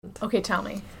Okay, tell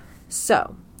me.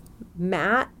 So,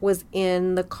 Matt was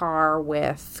in the car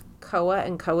with Koa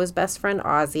and Koa's best friend,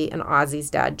 Ozzy, and Ozzy's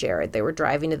dad, Jared. They were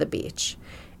driving to the beach.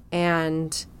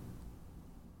 And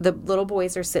the little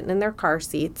boys are sitting in their car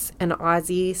seats, and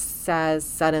Ozzy says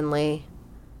suddenly,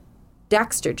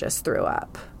 Dexter just threw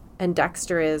up. And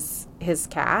Dexter is his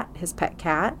cat, his pet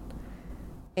cat.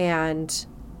 And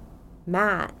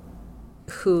Matt,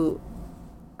 who,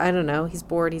 I don't know, he's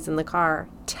bored, he's in the car,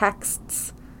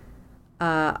 texts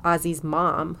Ozzy's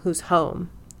mom, who's home,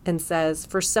 and says,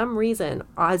 for some reason,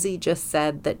 Ozzy just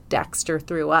said that Dexter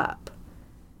threw up.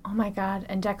 Oh, my God.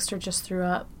 And Dexter just threw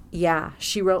up. Yeah.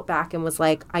 She wrote back and was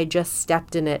like, I just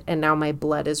stepped in it, and now my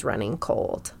blood is running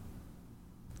cold.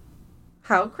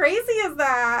 How crazy is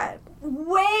that?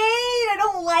 Wait, I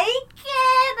don't like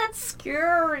it. That's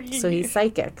scary. So he's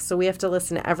psychic. So we have to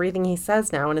listen to everything he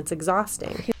says now, and it's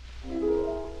exhausting.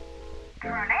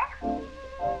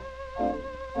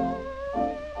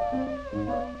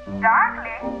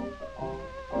 Darling.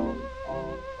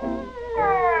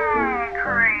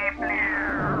 Creepy.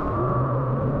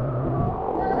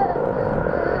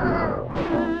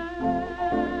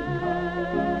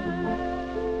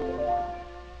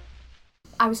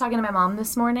 I was talking to my mom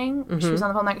this morning. She was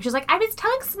on the phone. She's like, I was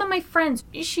telling some of my friends.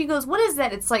 She goes, what is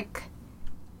that? It's like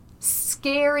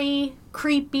scary,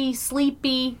 creepy,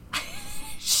 sleepy.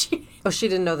 She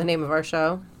didn't know the name of our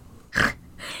show?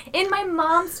 In my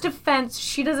mom's defense,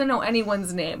 she doesn't know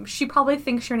anyone's name. She probably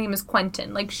thinks your name is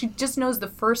Quentin. Like, she just knows the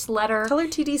first letter. Tell her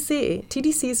TDC.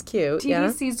 TDC's cute,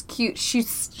 TDC's cute.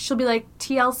 She'll be like,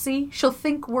 TLC? She'll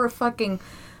think we're fucking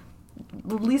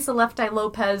Lisa Left Eye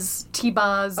Lopez,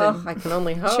 T-Boz, and I can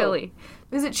only hope. Chili.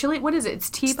 Is it Chili? What is it? It's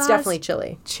T-Boz? It's definitely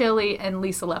Chili. Chili and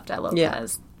Lisa Left Eye Lopez. Yeah.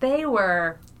 They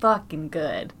were fucking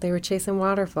good. They were chasing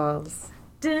waterfalls.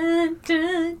 Dun,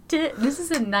 dun, dun. This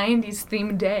is a 90s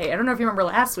themed day. I don't know if you remember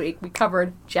last week, we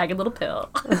covered Jagged Little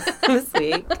Pill. This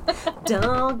week,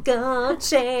 don't go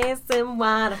chasing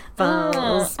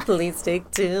waterfalls. Please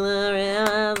stick to the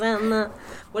rivers and the...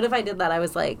 What if I did that? I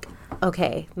was like,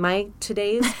 okay,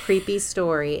 today's creepy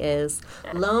story is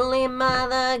lonely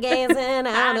mother gazing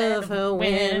out of her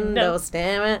window,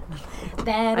 staring.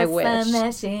 That I is wish. some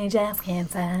that she just can't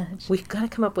touch. We've got to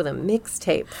come up with a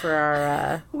mixtape for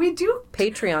our We do.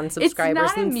 Patreon subscribers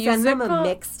not a and send them a musical.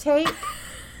 mixtape.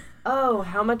 Oh,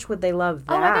 how much would they love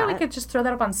that? Oh, I bet we could just throw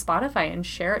that up on Spotify and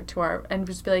share it to and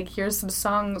just be like, here's some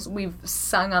songs we've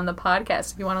sung on the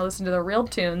podcast. If you want to listen to the real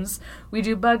tunes, we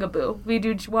do Bugaboo. We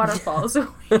do Waterfalls.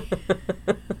 You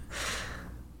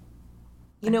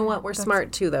know what? We're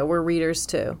smart too, though. We're readers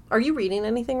too. Are you reading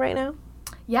anything right now?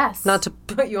 Yes. Not to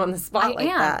put you on the spot like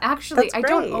that. Actually, That's I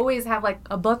great. don't always have like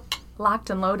a book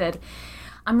locked and loaded.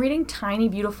 I'm reading Tiny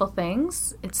Beautiful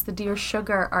Things. It's the Dear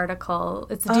Sugar article.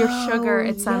 It's the Dear Sugar.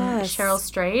 It's yes. Cheryl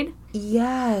Strayed.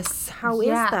 Yes. How is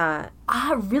that?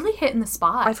 Really hitting the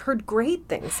spot. I've heard great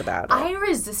things about it. I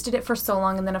resisted it for so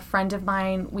long, and then a friend of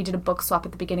mine, we did a book swap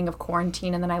at the beginning of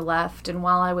quarantine, and then I left, and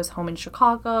while I was home in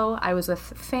Chicago, I was with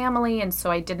family, and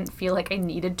so I didn't feel like I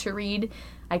needed to read.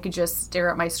 I could just stare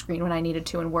at my screen when I needed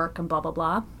to and work and blah, blah,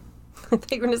 blah. I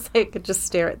think you're going to say I could just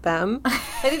stare at them.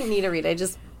 I didn't need to read. I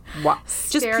just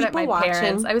stared at my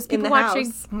parents. I was people watching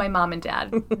house. my mom and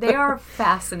dad. They are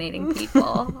fascinating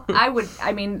people.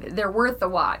 They're worth the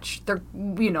watch. They're,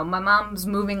 my mom's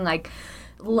moving like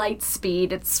light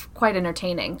speed. It's quite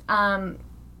entertaining.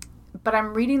 But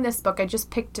I'm reading this book. I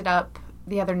just picked it up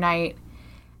the other night,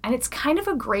 and it's kind of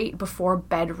a great before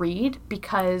bed read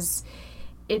because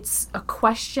it's a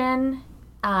question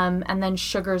and then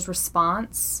Sugar's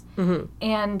response. Mm-hmm.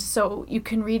 And so you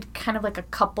can read kind of like a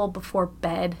couple before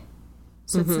bed.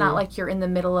 So it's not like you're in the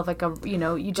middle of like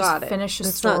you just finish a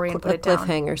story and put it down. It's not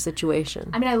a cliffhanger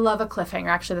situation. I mean, I love a cliffhanger.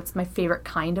 Actually, that's my favorite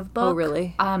kind of book. Oh,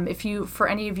 really? For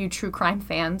any of you true crime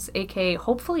fans, aka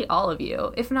hopefully all of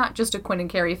you, if not just a Quinn and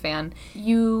Carrie fan,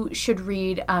 you should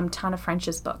read Tana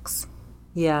French's books.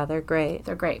 Yeah, they're great.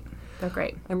 They're great.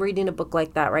 I'm reading a book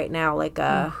like that right now,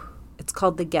 it's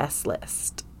called The Guest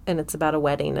List, and it's about a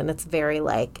wedding, and it's very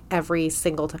like every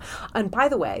single time. And by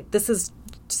the way, this is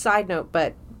side note,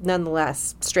 but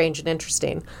nonetheless strange and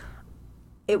interesting.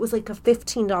 It was like a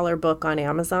 $15 book on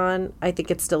Amazon. I think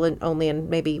it's still only in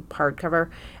maybe hardcover,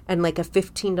 and like a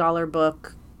 $15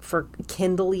 book for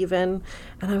Kindle even.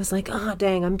 And I was like, oh,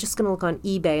 dang, I'm just going to look on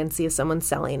eBay and see if someone's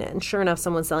selling it. And sure enough,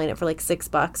 someone's selling it for like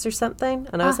 $6 or something.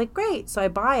 And I was like, great. So I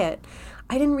buy it.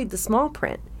 I didn't read the small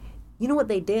print. You know what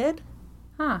they did?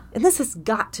 Huh. And this has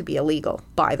got to be illegal,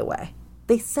 by the way.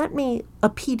 They sent me a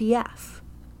PDF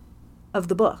of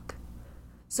the book.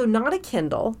 So not a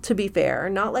Kindle, to be fair,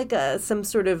 not like some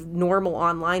sort of normal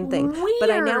online thing.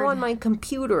 But I now Weird. on my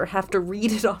computer have to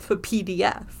read it off a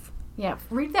PDF. Yeah,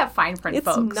 read that fine print, It's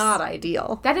folks. not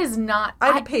ideal. That is not...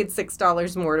 I'd have paid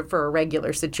 $6 more for a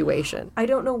regular situation. I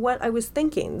don't know what I was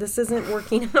thinking. This isn't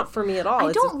working out for me at all.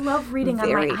 I It's don't just love reading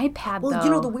on my iPad, well, though.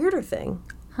 you know the weirder thing?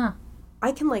 Huh.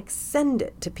 I can, like, send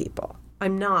it to people.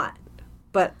 I'm not.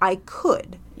 But I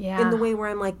could. Yeah. In the way where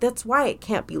I'm like, that's why it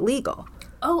can't be legal.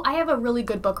 Oh, I have a really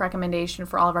good book recommendation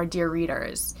for all of our dear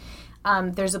readers.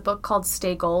 There's a book called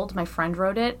Stay Gold. My friend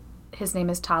wrote it. His name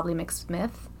is Toddley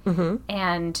McSmith. Mm-hmm.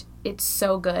 And it's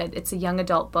so good. It's a young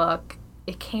adult book.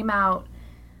 It came out,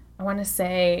 I want to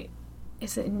say,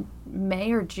 is it in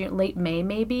May or June? Late May,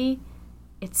 maybe?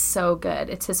 It's so good.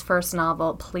 It's his first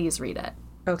novel. Please read it.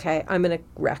 Okay, I'm going to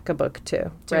wreck a book, too.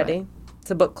 Do Ready? it.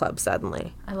 It's a book club,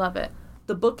 suddenly. I love it.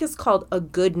 The book is called A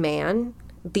Good Man.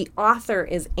 The author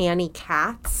is Annie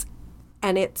Katz,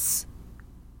 and it's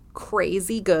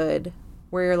crazy good,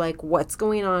 where you're like, what's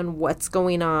going on? What's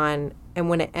going on? And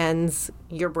when it ends,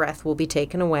 your breath will be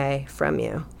taken away from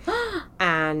you.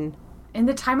 And in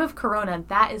the time of Corona,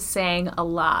 that is saying a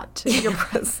lot.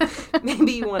 yes,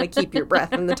 maybe you want to keep your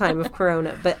breath in the time of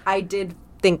Corona. But I did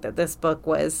think that this book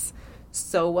was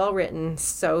so well written,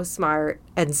 so smart,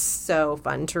 and so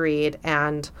fun to read.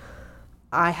 And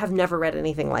I have never read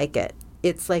anything like it.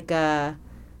 It's like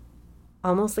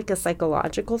almost like a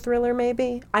psychological thriller,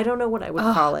 maybe. I don't know what I would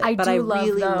call it, but I love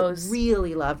really, those.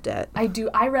 really loved it. I do.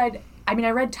 I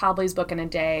read Toddley's book in a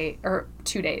day or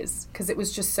 2 days because it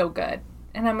was just so good.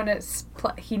 And I'm going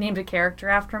to, he named a character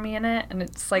after me in it, and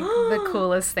it's like the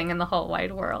coolest thing in the whole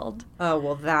wide world. Oh,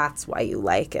 well, that's why you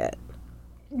like it.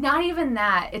 Not even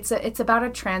that. It's about a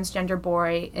transgender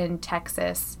boy in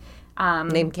Texas.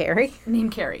 Named Carrie?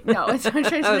 Named Carrie. No, it's a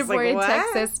transgender boy in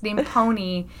Texas named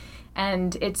Pony.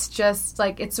 And it's just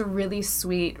like, it's a really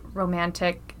sweet,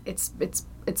 romantic, it's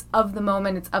of the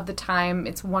moment, it's of the time,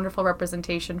 it's wonderful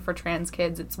representation for trans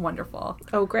kids. It's wonderful.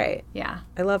 Oh, great. Yeah.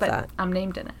 I love but that. I'm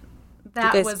named in it. Do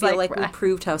you guys feel like we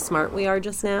proved how smart we are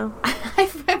just now?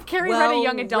 Carrie read a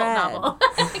young adult novel.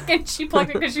 And she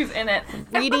plugged it because she's in it.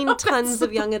 Reading tons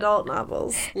of young adult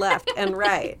novels, left and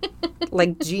right.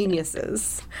 Like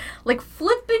geniuses. Like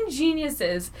flippin'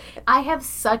 geniuses. I have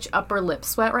such upper lip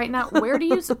sweat right now. Where do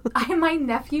you... my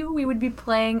nephew, we would be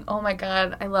playing... Oh my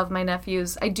God, I love my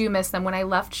nephews. I do miss them. When I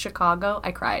left Chicago,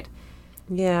 I cried.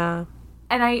 Yeah.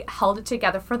 And I held it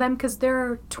together for them because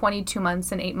they're 22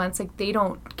 months and 8 months. Like, they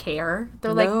don't care.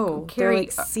 They're no, Carrie, they're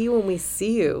like, see when we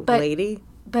see you, lady.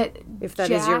 But if that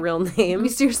is your real name.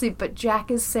 Seriously, but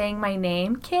Jack is saying my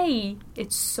name, Kay.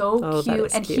 It's so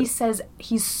cute. And cute. He says,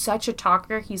 he's such a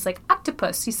talker. He's like,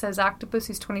 octopus. He says octopus.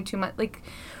 He's 22 months. Like,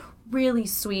 really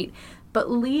sweet. But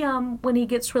Liam, when he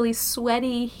gets really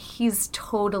sweaty, he's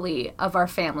totally of our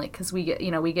family because we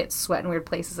get sweat in weird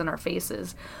places in our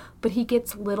faces. But he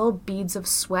gets little beads of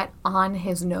sweat on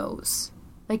his nose.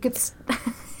 Like, it's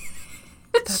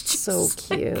that's so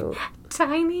cute. Like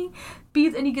tiny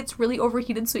beads, and he gets really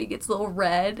overheated, so he gets a little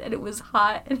red, and it was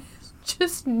hot, and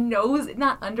just nose,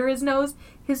 not under his nose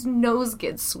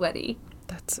gets sweaty.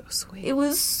 That's so sweet. It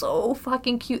was so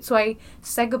fucking cute. So I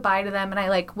said goodbye to them, and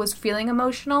I, was feeling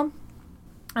emotional,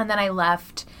 and then I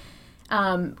left.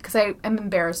 Because I'm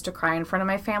embarrassed to cry in front of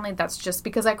my family. That's just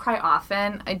because I cry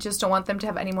often. I just don't want them to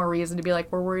have any more reason to be like,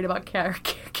 we're worried about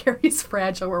Carrie's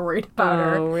fragile. We're worried about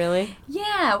her. Oh, really?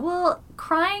 Yeah. Well,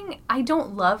 crying, I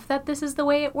don't love that this is the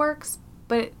way it works,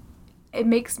 but it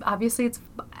makes, obviously,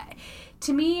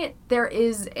 to me, there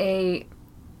is a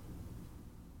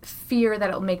fear that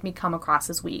it'll make me come across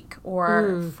as weak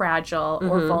or fragile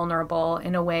or vulnerable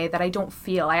in a way that I don't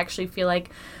feel. I actually feel like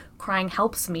crying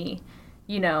helps me,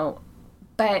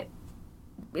 But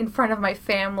in front of my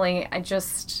family,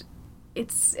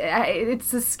 it's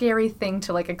a scary thing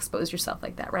to, expose yourself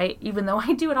like that, right? Even though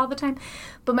I do it all the time.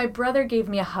 But my brother gave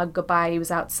me a hug goodbye. He was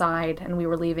outside, and we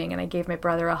were leaving, and I gave my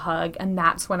brother a hug. And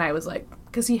that's when I was like,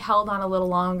 because he held on a little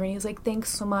longer, and he was like, thanks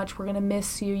so much. We're going to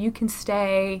miss you. You can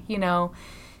stay,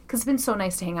 Because it's been so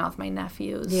nice to hang out with my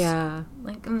nephews. Yeah.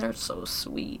 And they're so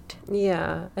sweet.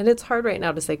 Yeah. And it's hard right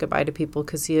now to say goodbye to people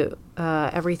because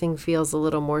everything feels a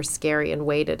little more scary and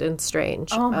weighted and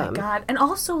strange. Oh, my God. And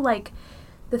also,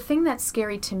 the thing that's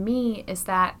scary to me is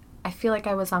that I feel like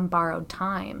I was on borrowed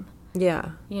time.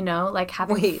 Yeah.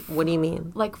 Having... Wait, what do you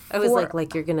mean? I was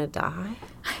like you're going to die?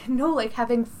 No,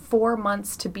 having 4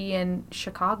 months to be in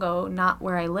Chicago, not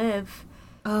where I live.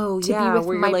 Oh, to yeah. be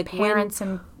with my parents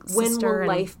and when will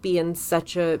life be in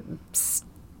such a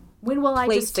when will I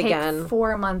just take again?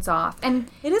 4 months off? And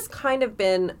it has kind of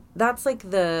been, that's like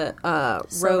the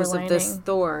rose of this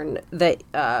thorn that,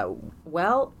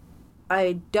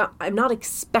 I'm not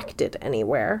expected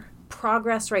anywhere.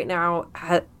 Progress right now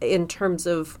in terms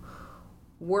of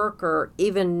work or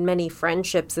even many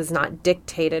friendships is not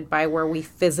dictated by where we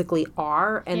physically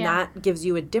are, and that gives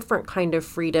you a different kind of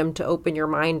freedom to open your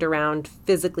mind around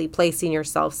physically placing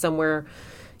yourself somewhere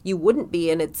you wouldn't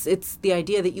be. And it's the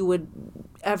idea that you would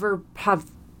ever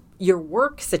have your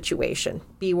work situation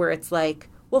be where it's like,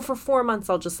 well, for 4 months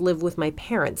I'll just live with my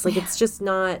parents. Like it's just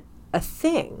not a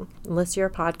thing unless you're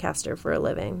a podcaster for a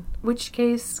living. Which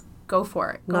case, go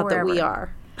for it. Go not wherever. that we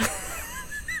are.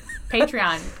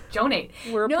 Patreon, donate.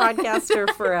 We're a podcaster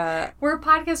for we're a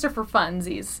podcaster for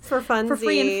funsies. For funsies. For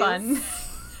free and fun.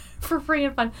 For free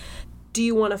and fun. Do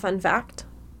you want a fun fact?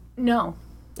 No.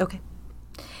 Okay.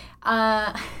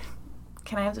 Can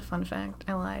I have the fun fact?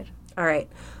 I lied. All right.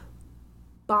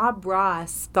 Bob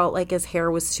Ross felt like his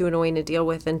hair was too annoying to deal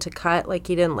with and to cut. Like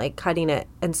he didn't like cutting it,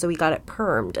 and so he got it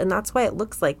permed. And that's why it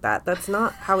looks like that. That's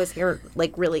not how his hair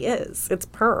like really is. It's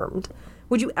permed.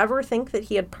 Would you ever think that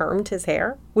he had permed his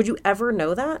hair? Would you ever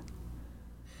know that?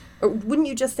 Or wouldn't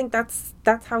you just think that's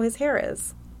how his hair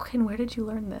is? Quinn, where did you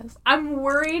learn this? I'm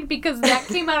worried because that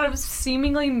came out of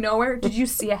seemingly nowhere. Did you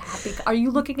see a happy... Are you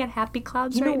looking at happy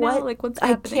clouds you know right what? now? Like, what's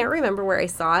happening? I can't remember where I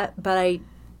saw it, but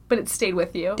it stayed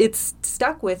with you. It's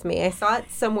stuck with me. I saw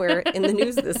it somewhere in the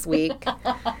news this week.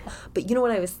 But you know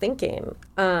what I was thinking?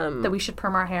 That we should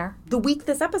perm our hair? The week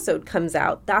this episode comes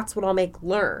out, that's what I'll make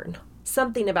learn.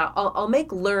 Something about, I'll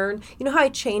make learn. You know how I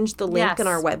changed the link on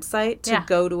our website to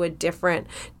go to a different...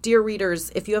 Dear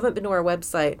readers, if you haven't been to our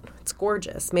website, it's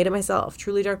gorgeous. Made it myself.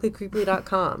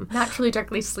 TrulyDarklyCreeply.com. Not Truly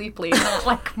Darkly Sleeply. Not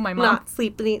like my mom. Not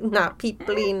sleeply, not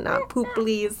peeply, not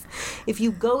pooplies. If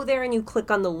you go there and you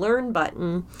click on the learn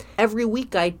button, every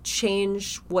week I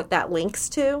change what that links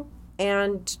to.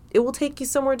 And it will take you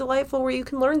somewhere delightful where you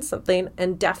can learn something.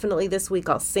 And definitely this week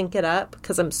I'll sync it up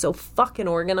because I'm so fucking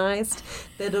organized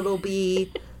that it'll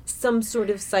be some sort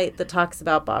of site that talks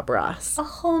about Bob Ross. A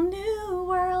whole new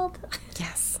world.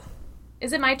 Yes.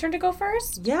 Is it my turn to go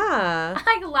first? Yeah.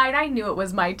 I lied. I knew it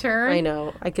was my turn. I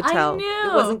know. I could tell. I knew.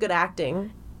 It wasn't good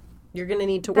acting. You're going to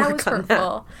need to work on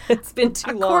hurtful. that. It's been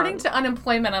too long. According to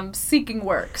unemployment, I'm seeking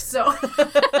work. So...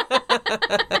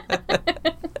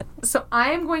 So I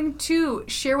am going to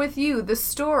share with you the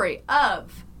story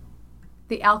of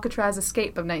the Alcatraz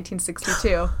escape of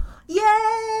 1962. Yay!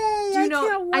 Do you know?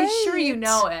 Can't wait. I'm sure you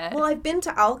know it. Well, I've been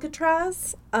to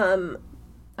Alcatraz. I'm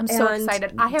so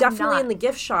excited. I have definitely not. In the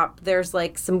gift shop. There's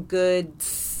like some good,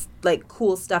 like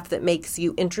cool stuff that makes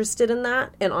you interested in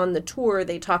that. And on the tour,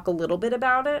 they talk a little bit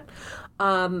about it.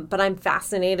 But I'm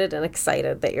fascinated and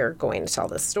excited that you're going to tell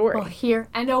this story. Well, here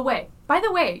and away. By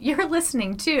the way, you're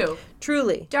listening to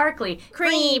Truly Darkly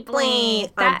Creeply.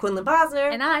 I'm Quinlan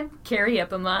Bosner. And I'm Carrie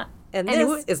Epima. And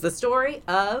this is the story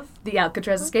of the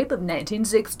Alcatraz escape of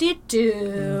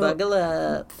 1962. Buckle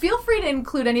up. Feel free to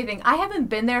include anything. I haven't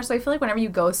been there, so I feel like whenever you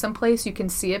go someplace, you can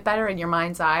see it better in your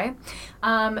mind's eye.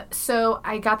 So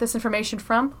I got this information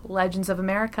from Legends of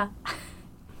America.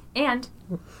 And,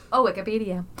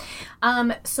 Wikipedia.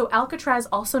 So Alcatraz,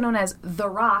 also known as The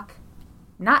Rock,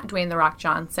 not Dwayne The Rock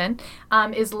Johnson,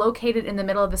 is located in the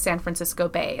middle of the San Francisco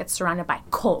Bay. It's surrounded by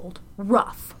cold,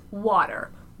 rough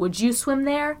water. Would you swim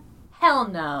there? Hell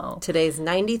no. Today's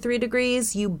 93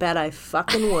 degrees. You bet I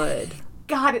fucking would.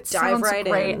 God, it sounds right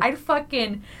great. in. I'd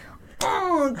fucking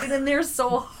get in there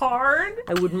so hard.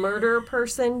 I would murder a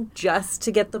person just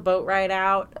to get the boat ride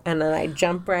out, and then I'd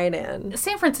jump right in.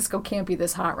 San Francisco can't be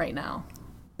this hot right now.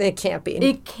 It can't be.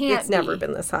 It can't It's never be.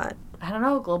 been this hot. I don't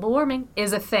know. Global warming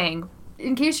is a thing.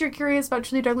 In case you're curious about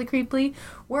Truly Darkly Creeply,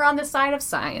 we're on the side of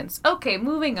science. Okay,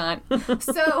 moving on.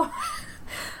 So...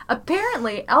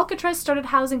 Apparently, Alcatraz started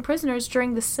housing prisoners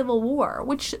during the Civil War,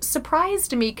 which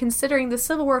surprised me considering the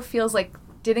Civil War feels like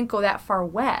didn't go that far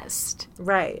west.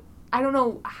 Right. I don't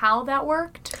know how that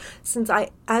worked. Since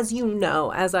as you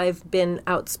know, as I've been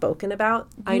outspoken about,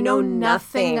 I know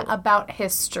nothing about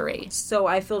history. So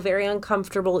I feel very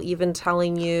uncomfortable even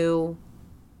telling you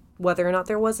whether or not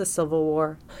there was a Civil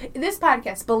War. This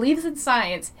podcast believes in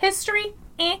science. History,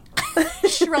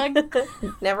 shrug.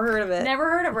 Never heard of it. Never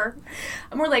heard of her.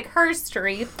 More like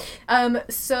herstory.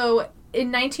 So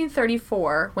in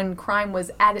 1934, when crime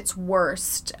was at its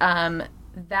worst,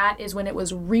 that is when it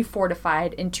was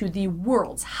refortified into the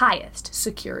world's highest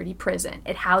security prison.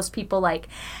 It housed people like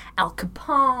Al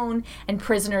Capone and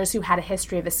prisoners who had a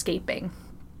history of escaping.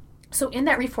 So in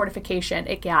that refortification,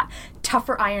 it got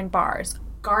tougher iron bars.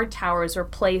 Guard towers were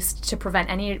placed to prevent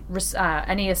any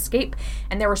escape,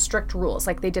 and there were strict rules,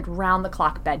 like they did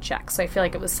round-the-clock bed checks. So I feel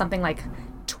like it was something like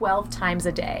 12 times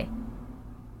a day.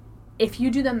 If you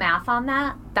do the math on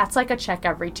that, that's like a check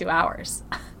every 2 hours.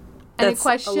 Any That's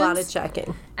questions? a lot of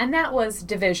checking. And that was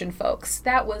division, folks.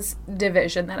 That was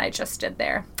division that I just did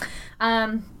there.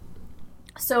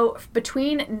 So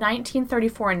between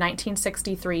 1934 and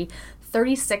 1963,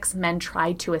 36 men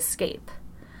tried to escape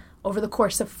over the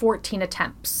course of 14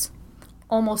 attempts.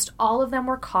 Almost all of them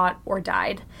were caught or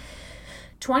died.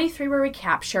 23 were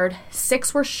recaptured,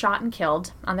 6 were shot and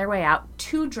killed on their way out,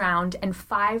 2 drowned, and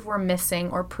 5 were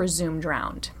missing or presumed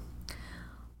drowned.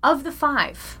 Of the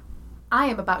 5, I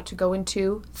am about to go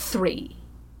into 3.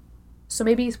 So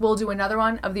maybe we'll do another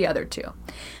one of the other 2.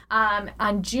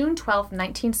 On June 12,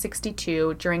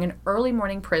 1962, during an early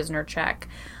morning prisoner check,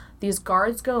 these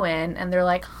guards go in and they're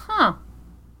like,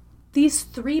 these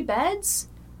 3 beds?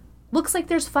 Looks like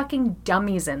there's fucking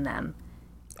dummies in them.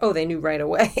 Oh, they knew right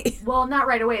away. Well, not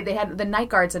right away. They had the night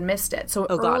guards had missed it. So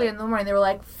early in the morning, they were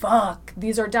like, fuck,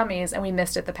 these are dummies. And we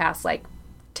missed it the past,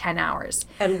 10 hours.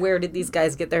 And where did these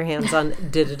guys get their hands on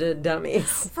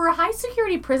dummies? For a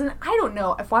high-security prison, I don't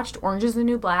know. I've watched Orange is the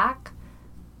New Black.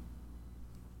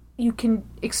 You can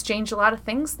exchange a lot of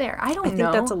things there. I think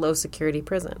that's a low-security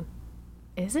prison.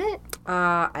 Is it?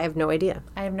 I have no idea.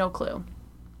 I have no clue.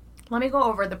 Let me go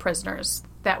over the prisoners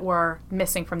that were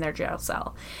missing from their jail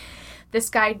cell. This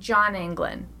guy, John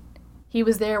Anglin, he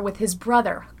was there with his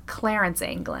brother, Clarence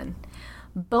Anglin.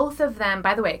 Both of them,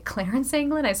 by the way, Clarence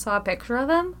Anglin, I saw a picture of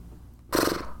him.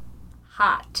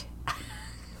 Hot.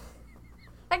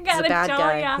 I gotta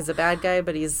tell ya. He's a bad guy,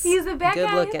 but he's a bad good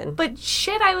guy, looking. But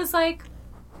shit, I was like,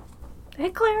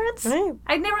 hey, Clarence. Right.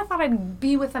 I never thought I'd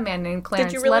be with a man named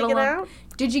Clarence. Did you really get out?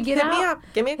 Did you get out? Hit me up.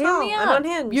 Give me a call. I'm on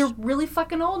Hinge. You're really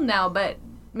fucking old now, but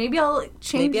maybe I'll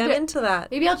change I'm into that.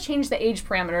 Maybe I'll change the age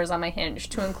parameters on my Hinge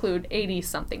to include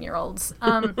 80-something-year-olds.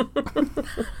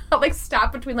 I'll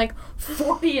stop between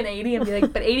 40 and 80 and be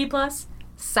like, but 80 plus?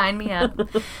 Sign me up.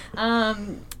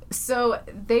 So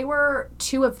they were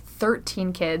 2 of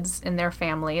 13 kids in their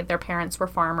family. Their parents were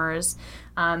farmers.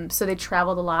 So they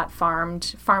traveled a lot,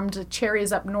 farmed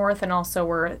cherries up north, and also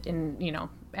were in,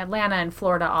 Atlanta and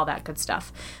Florida, all that good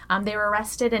stuff. They were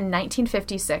arrested in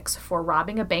 1956 for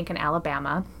robbing a bank in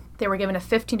Alabama. They were given a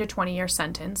 15 to 20-year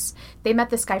sentence. They met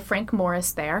this guy, Frank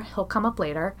Morris, there. He'll come up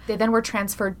later. They then were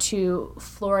transferred to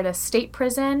Florida State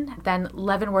Prison, then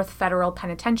Leavenworth Federal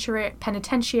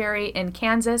Penitentiary in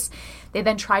Kansas. They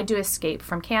then tried to escape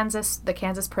from the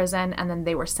Kansas prison, and then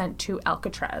they were sent to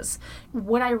Alcatraz.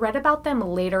 What I read about them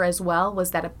later as well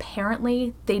was that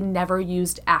apparently they never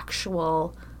used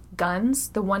actual guns.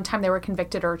 The one time they were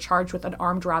convicted or charged with an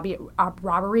armed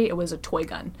robbery, it was a toy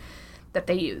gun that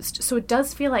they used. So it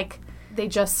does feel like they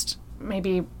just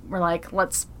maybe were like,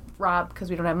 let's rob because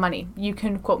we don't have money. You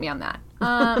can quote me on that.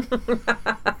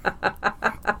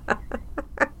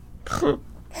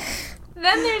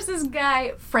 Then there's this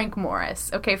guy, Frank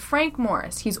Morris. Okay, Frank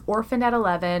Morris. He's orphaned at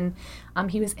 11.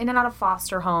 He was in and out of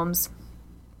foster homes.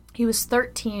 He was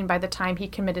 13 by the time he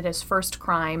committed his first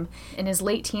crime. In his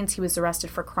late teens, he was arrested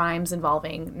for crimes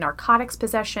involving narcotics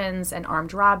possessions and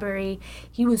armed robbery.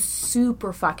 He was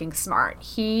super fucking smart.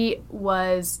 He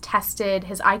was tested.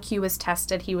 His IQ was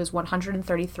tested. He was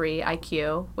 133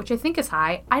 IQ, which I think is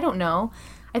high. I don't know.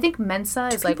 I think Mensa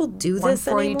is people do this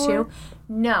 142. Anymore?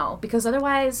 No, because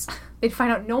otherwise they'd find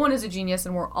out no one is a genius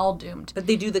and we're all doomed. But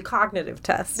they do the cognitive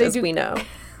test, as we know.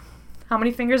 How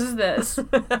many fingers is this?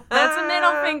 That's a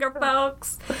middle finger,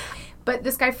 folks. But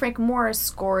this guy, Frank Morris,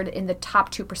 scored in the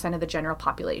top 2% of the general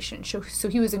population. So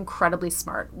he was incredibly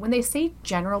smart. When they say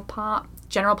general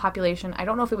population, I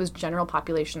don't know if it was general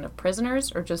population of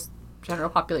prisoners or just general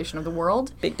population of the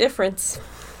world. Big difference.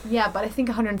 Yeah, but I think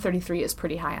 133 is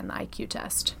pretty high on the IQ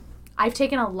test. I've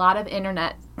taken a lot of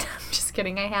internet. Just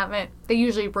kidding, I haven't. They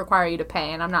usually require you to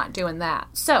pay, and I'm not doing that.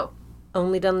 So.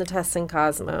 Only done the tests in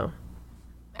Cosmo.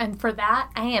 And for that,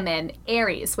 I am an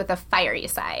Aries with a fiery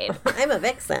side. I'm a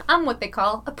Vixen. I'm what they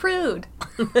call a prude.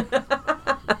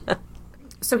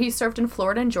 So he served in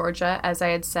Florida and Georgia, as I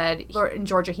had said. In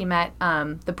Georgia, he met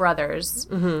the brothers,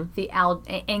 the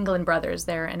Anglin brothers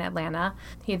there in Atlanta.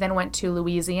 He then went to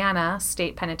Louisiana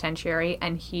State Penitentiary,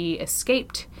 and he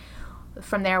escaped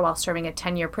from there while serving a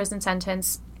 10-year prison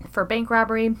sentence for bank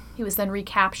robbery. He was then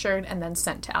recaptured and then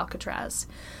sent to Alcatraz.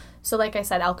 So like I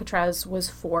said, Alcatraz was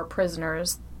for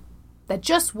prisoners that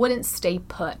just wouldn't stay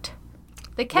put.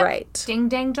 They kept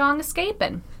ding-dang-dong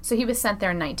escaping. So he was sent there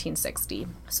in 1960.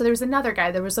 So there was another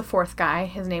guy. There was a fourth guy.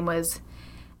 His name was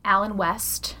Alan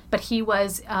West. But he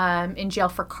was in jail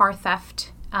for car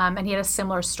theft. And he had a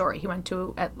similar story. He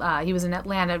was in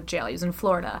Atlanta jail. He was in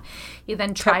Florida. He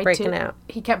then tried breaking out.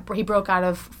 He broke out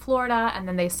of Florida, and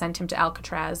then they sent him to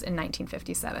Alcatraz in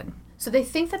 1957. So they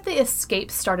think that the escape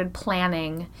started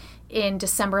planning in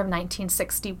December of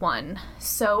 1961.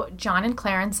 So John and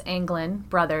Clarence Anglin,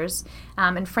 brothers,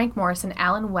 and Frank Morris and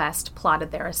Alan West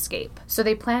plotted their escape. So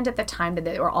they planned at the time that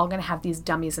they were all going to have these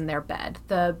dummies in their bed.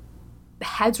 The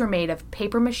heads were made of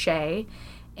paper mache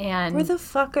and... Where the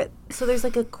fuck are... So there's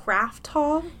like a craft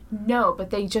hall? No, but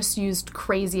they just used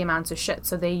crazy amounts of shit.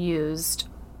 So they used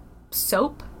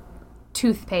soap,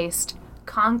 toothpaste,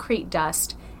 concrete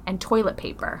dust, and toilet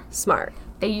paper. Smart.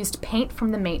 They used paint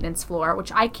from the maintenance floor,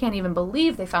 which I can't even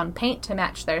believe they found paint to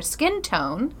match their skin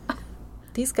tone.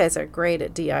 These guys are great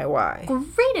at DIY.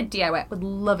 Great at DIY. Would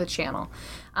love a channel.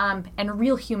 And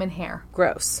real human hair.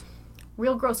 Gross.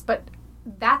 Real gross, but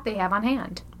that they have on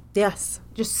hand. Yes.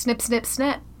 Just snip, snip,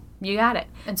 snip. You got it.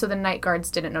 And so the night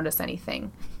guards didn't notice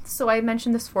anything. So I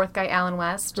mentioned this fourth guy, Alan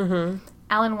West. Mm-hmm.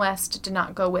 Alan West did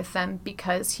not go with them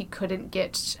because he couldn't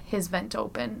get his vent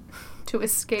open to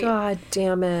escape. God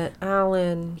damn it,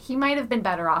 Alan. He might have been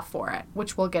better off for it,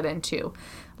 which we'll get into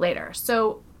later.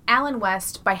 So Alan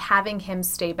West, by having him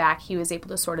stay back, he was able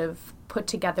to sort of put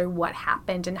together what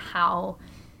happened and how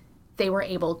they were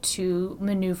able to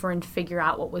maneuver and figure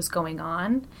out what was going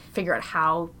on, figure out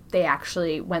how they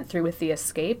actually went through with the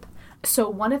escape. So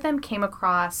one of them came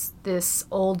across this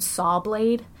old saw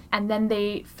blade, and then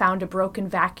they found a broken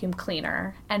vacuum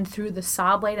cleaner. And through the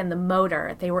saw blade and the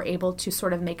motor, they were able to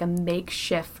sort of make a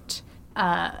makeshift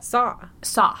saw.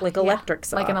 Like electric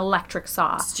saw. Like an electric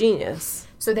saw. It's genius.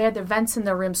 So they had the vents in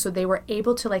the room, so they were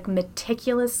able to like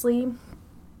meticulously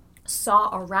saw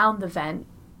around the vent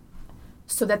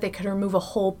so that they could remove a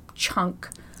whole chunk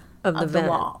of the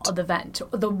wall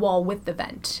with the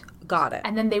vent. Got it.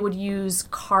 And then they would use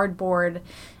cardboard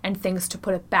and things to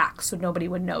put it back so nobody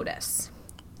would notice.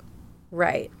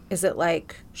 Right. Is it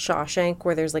like Shawshank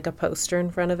where there's like a poster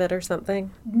in front of it or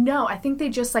something? No, I think they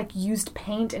just like used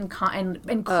paint and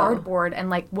cardboard and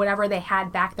like whatever they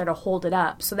had back there to hold it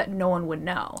up so that no one would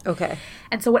know. Okay.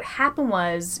 And so what happened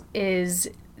is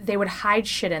they would hide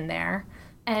shit in there,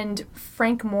 and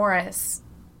Frank Morris,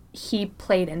 he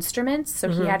played instruments, so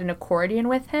he had an accordion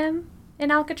with him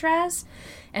in Alcatraz.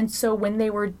 And so when they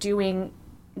were doing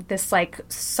this like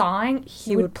sawing,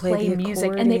 he would play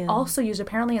music. And they also used,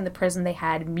 apparently in the prison they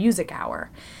had music hour.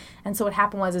 And so what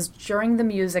happened is during the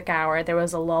music hour there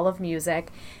was a lull of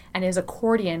music and his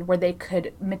accordion where they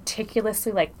could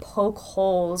meticulously like poke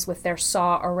holes with their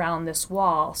saw around this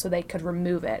wall so they could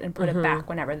remove it and put it back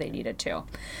whenever they needed to.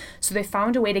 So they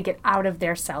found a way to get out of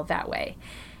their cell that way.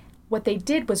 What they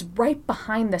did was right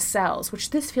behind the cells, which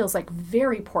this feels like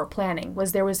very poor planning,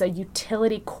 was there was a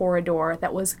utility corridor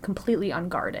that was completely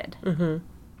unguarded. Mm-hmm.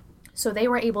 So they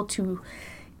were able to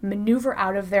maneuver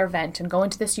out of their vent and go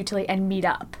into this utility and meet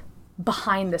up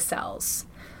behind the cells.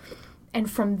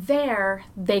 And from there,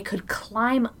 they could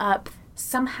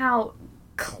somehow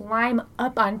climb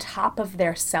up on top of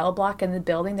their cell block in the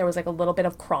building. There was like a little bit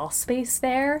of crawl space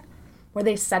there where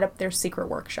they set up their secret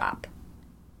workshop.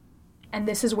 And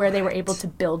this is where they were able to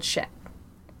build shit.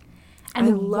 And I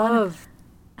love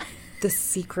the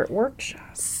secret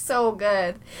workshop. So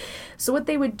good. So what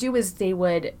they would do is they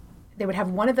would have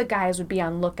one of the guys would be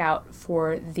on lookout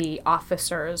for the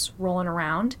officers rolling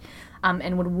around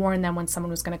and would warn them when someone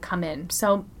was going to come in.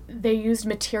 So they used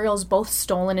materials both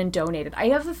stolen and donated. I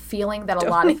have a feeling that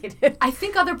I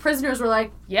think other prisoners were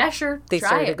like, yeah, sure, They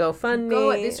started a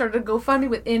GoFundMe. They started a GoFundMe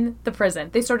within the prison.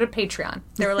 They started Patreon.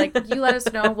 They were like, you let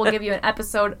us know, we'll give you an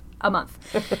episode a month.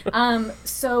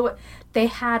 So they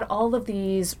had all of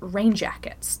these rain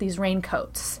jackets, these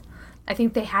raincoats. I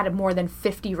think they had more than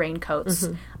 50 raincoats,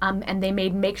 and they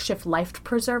made makeshift life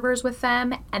preservers with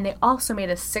them, and they also made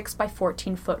a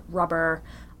 6x14-foot rubber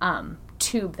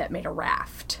tube that made a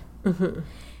raft. Mm-hmm.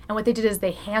 And what they did is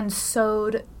they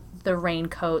hand-sewed the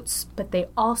raincoats, but they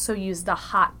also used the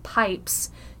hot pipes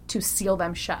to seal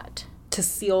them shut. To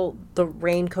seal the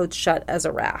raincoats shut as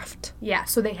a raft. Yeah,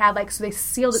 so they had so they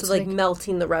sealed it. So like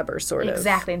melting the rubber, sort of.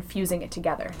 Exactly, and fusing it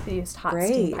together. They used hot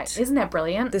steam pipes. Isn't that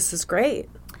brilliant? This is great.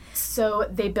 So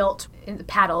they built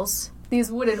paddles,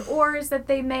 these wooden oars that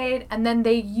they made, and then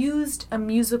they used a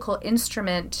musical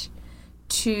instrument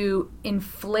to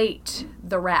inflate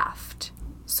the raft.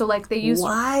 So they used...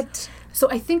 What? So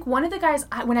I think one of the guys,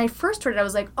 when I first heard it, I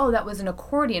was like, oh, that was an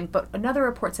accordion, but another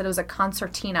report said it was a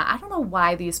concertina. I don't know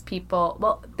why these people...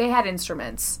 Well, they had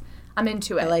instruments. I'm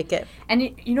into it. I like it. And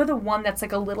you know the one that's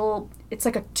like a little... It's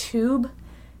like a tube?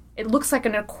 It looks like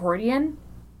an accordion,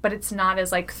 but it's not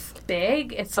as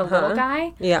big. It's a little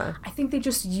guy. Yeah. I think they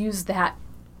just used that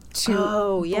to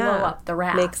blow up the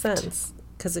raft. Makes sense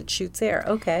because it shoots air.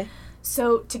 Okay.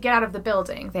 So to get out of the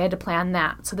building, they had to plan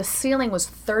that. So the ceiling was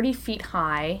 30 feet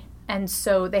high And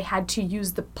so they had to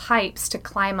use the pipes to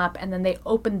climb up, and then they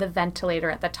opened the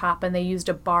ventilator at the top, and they used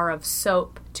a bar of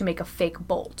soap to make a fake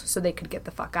bolt so they could get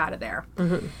the fuck out of there.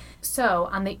 Mm-hmm. So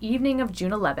on the evening of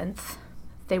June 11th,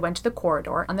 they went to the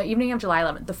corridor. On the evening of July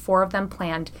 11th, the four of them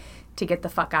planned to get the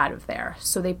fuck out of there.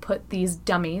 So they put these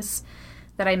dummies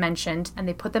that I mentioned, and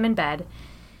they put them in bed,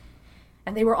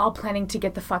 and they were all planning to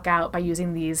get the fuck out by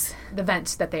using the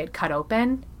vents that they had cut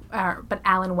open. But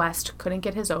Alan West couldn't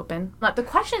get his open. But the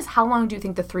question is, how long do you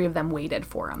think the three of them waited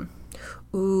for him?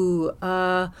 Ooh,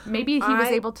 maybe he was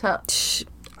able to.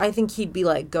 I think he'd be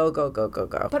like, go, go, go, go,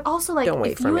 go. But also, like,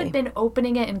 if you had been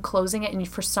opening it and closing it, and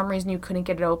for some reason you couldn't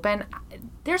get it open,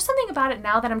 there's something about it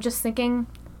now that I'm just thinking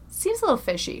seems a little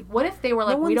fishy. What if they were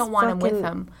like, we don't want him with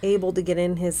him? Able to get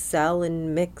in his cell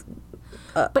and mix.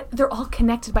 But they're all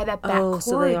connected by that back corridor.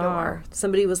 So they are.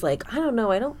 Somebody was like, I don't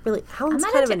know, I don't really. Alan's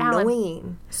kind of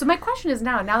annoying. So my question is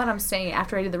now that I'm saying it,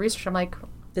 after I did the research, I'm like,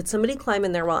 did somebody climb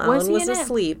in there while Alan was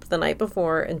asleep the night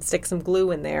before and stick some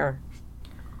glue in there?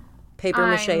 Paper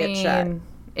mache it shut.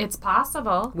 It's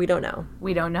possible. We don't know.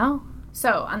 We don't know.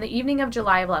 So on the evening of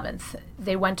July 11th,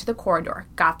 they went to the corridor,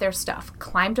 got their stuff,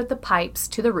 climbed up the pipes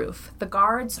to the roof. The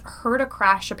guards heard a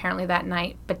crash apparently that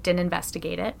night, but didn't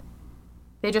investigate it.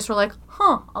 They just were like,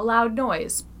 a loud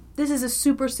noise. This is a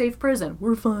super safe prison.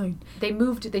 We're fine. They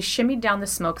shimmied down the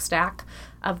smokestack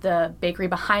of the bakery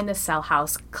behind the cell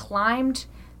house, climbed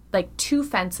like 2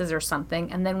 fences or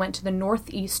something, and then went to the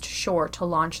northeast shore to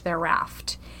launch their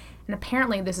raft. And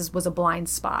apparently this was a blind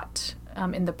spot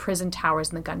in the prison towers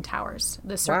and the gun towers,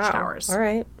 the search towers. All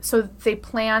right. So they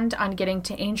planned on getting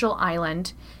to Angel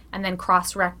Island and then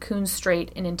cross Raccoon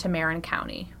Strait and into Marin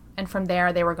County. And from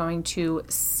there, they were going to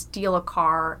steal a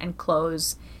car and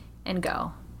clothes and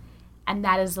go. And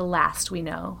that is the last we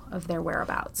know of their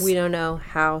whereabouts. We don't know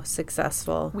how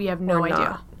successful. We have no idea.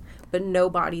 Not. But no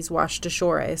bodies washed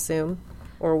ashore, I assume,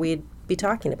 or we'd be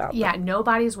talking about them. Yeah, no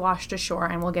bodies washed ashore,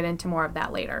 and we'll get into more of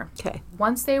that later. Okay.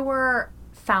 Once they were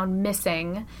found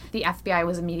missing, the FBI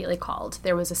was immediately called.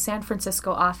 There was a San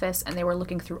Francisco office, and they were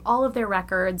looking through all of their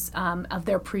records of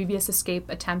their previous escape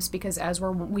attempts because, as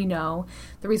we know,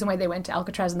 the reason why they went to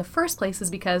Alcatraz in the first place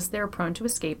is because they were prone to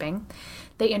escaping.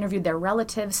 They interviewed their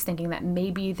relatives, thinking that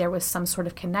maybe there was some sort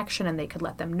of connection and they could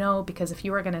let them know, because if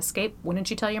you were going to escape,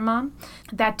 wouldn't you tell your mom?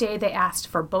 That day, they asked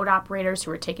for boat operators who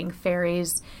were taking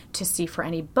ferries to see for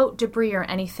any boat debris or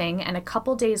anything, and a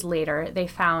couple days later, they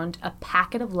found a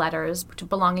packet of letters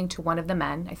belonging to one of the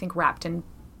men, I think wrapped in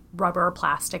rubber or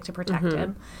plastic to protect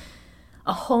him,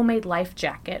 a homemade life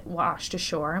jacket washed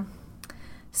ashore,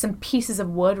 some pieces of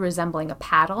wood resembling a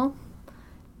paddle,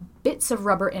 bits of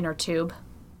rubber inner tube,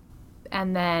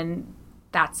 and then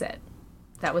that's it.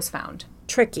 That was found.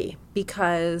 Tricky,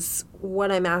 because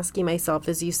what I'm asking myself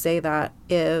as you say that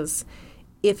is,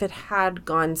 if it had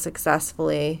gone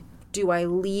successfully, do I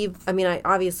leave? I mean,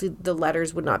 obviously the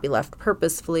letters would not be left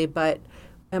purposefully, but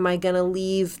am I going to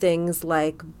leave things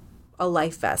like a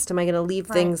life vest? Am I going to leave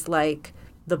things like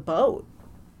the boat?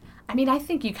 I mean, I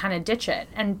think you kind of ditch it.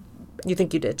 And you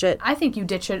think you ditch it? I think you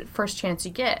ditch it first chance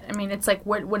you get. I mean, it's like,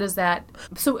 what is that?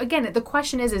 So again, the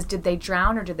question is did they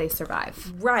drown or did they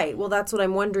survive? Right. Well, that's what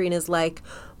I'm wondering is, like,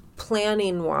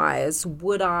 planning-wise,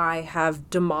 would I have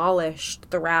demolished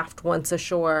the raft once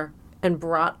ashore and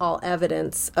brought all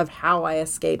evidence of how I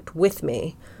escaped with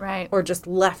me? Right. Or just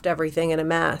left everything in a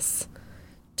mess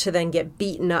to then get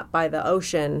beaten up by the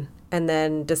ocean and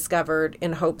then discovered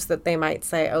in hopes that they might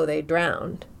say, oh, they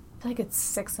drowned? I feel like it's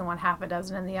 6 in one, half a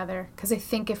dozen in the other. Because I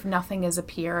think if nothing has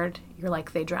appeared, you're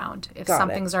like, they drowned. If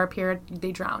something's appeared,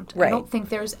 they drowned. Right. I don't think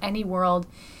there's any world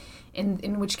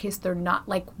in which case they're not.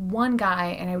 Like, one guy,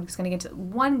 and I was going to get to,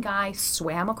 one guy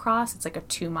swam across. It's like a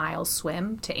 2-mile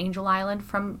swim to Angel Island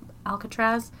from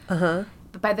Alcatraz. Uh-huh.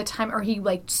 But by the time, or he,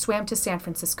 like, swam to San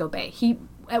Francisco Bay.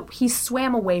 He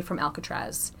swam away from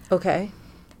Alcatraz. Okay.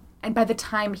 And by the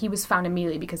time he was found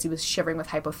immediately because he was shivering with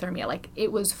hypothermia, like,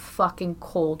 it was fucking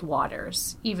cold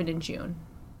waters, even in June.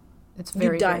 It's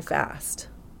very, you die fast.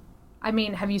 I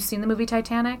mean, have you seen the movie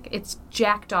Titanic? It's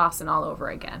Jack Dawson all over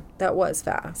again. That was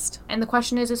fast. And the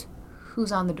question is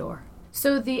who's on the door?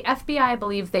 So the FBI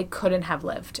believed they couldn't have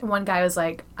lived. One guy was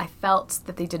like, I felt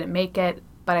that they didn't make it,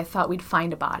 but I thought we'd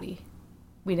find a body.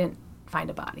 We didn't find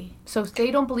a body. So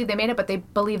they don't believe they made it, but they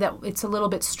believe that it's a little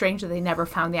bit strange that they never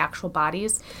found the actual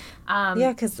bodies.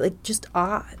 Yeah, because, like, just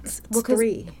odds. It's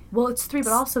 3. Well, it's 3,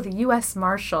 but also the U.S.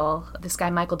 Marshal, this guy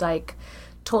Michael Dyke,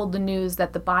 told the news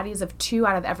that the bodies of 2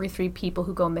 out of every 3 people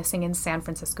who go missing in San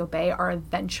Francisco Bay are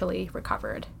eventually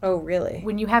recovered. Oh, really?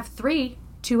 When you have 3,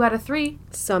 2 out of 3...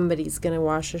 Somebody's going to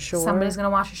wash ashore. Somebody's going to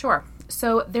wash ashore.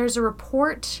 So there's a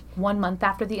report 1 month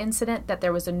after the incident that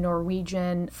there was a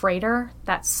Norwegian freighter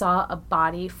that saw a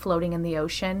body floating in the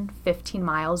ocean 15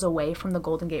 miles away from the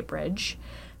Golden Gate Bridge.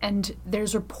 And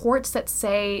there's reports that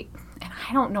say, and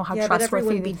I don't know how but trustworthy...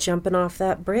 everyone would be jumping off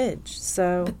that bridge,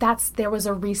 so... But there was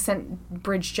a recent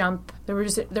bridge jump. There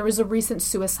was a recent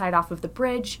suicide off of the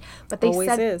bridge. But they Always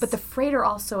said... is. But the freighter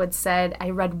also had said, I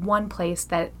read one place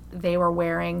that they were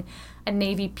wearing a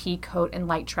navy pea coat and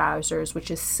light trousers,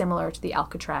 which is similar to the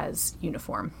Alcatraz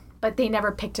uniform. But they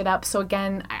never picked it up. So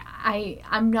again,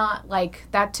 I'm not like,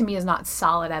 that to me is not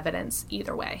solid evidence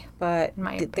either way. But in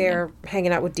my opinion. They're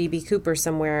hanging out with D.B. Cooper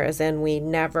somewhere, as in we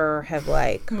never have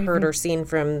heard or seen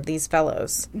from these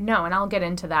fellows. No, and I'll get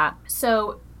into that.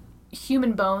 So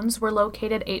human bones were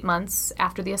located 8 months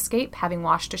after the escape, having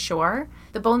washed ashore.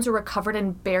 The bones were recovered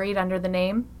and buried under the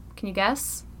name, can you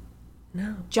guess?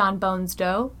 No. John Bones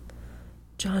Doe.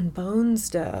 John Bones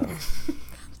Doe.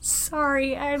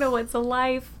 Sorry, I know it's a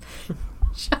life.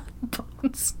 John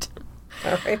Bones Doe.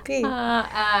 R.I.P.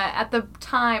 At the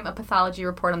time, a pathology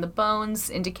report on the bones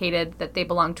indicated that they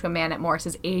belonged to a man at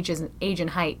Morris's age and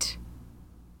height.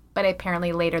 But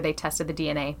apparently later they tested the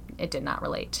DNA. It did not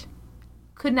relate.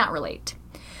 Could not relate.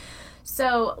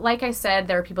 So, like I said,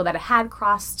 there are people that had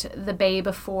crossed the bay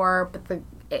before, but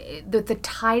the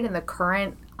tide and the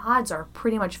current, odds are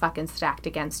pretty much fucking stacked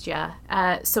against you.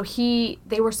 So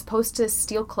they were supposed to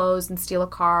steal clothes and steal a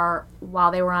car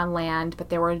while they were on land, but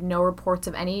there were no reports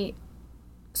of any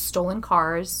stolen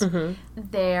cars. Mm-hmm.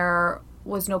 There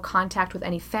was no contact with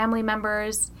any family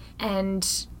members,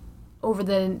 and over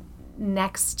the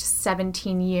next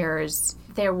 17 years,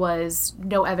 there was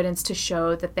no evidence to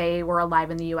show that they were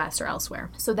alive in the U.S. or elsewhere.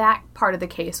 So that part of the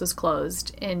case was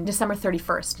closed in December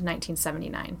 31st,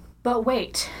 1979. But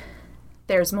wait,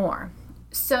 there's more.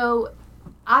 So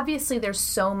obviously there's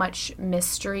so much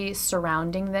mystery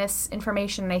surrounding this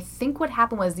information, and I think what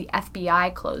happened was the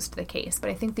FBI closed the case, but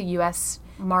I think the U.S.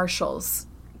 Marshals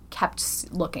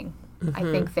kept looking. Mm-hmm.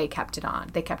 I think they kept it on.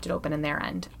 They kept it open in their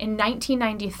end. In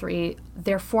 1993,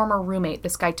 their former roommate,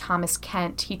 this guy Thomas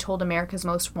Kent, he told America's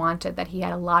Most Wanted that he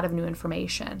had a lot of new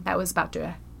information that was about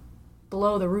to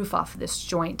blow the roof off of this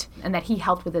joint, and that he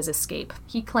helped with his escape.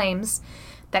 He claims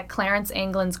that Clarence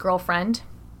Anglin's girlfriend,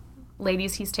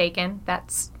 ladies he's taken,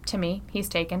 that's to me, he's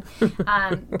taken,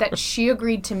 that she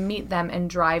agreed to meet them and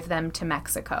drive them to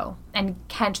Mexico. And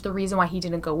Kent, the reason why he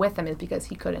didn't go with them is because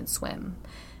he couldn't swim.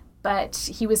 But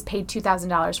he was paid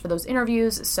 $2,000 for those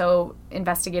interviews, so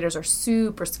investigators are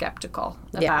super skeptical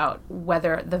about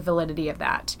whether the validity of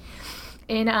that.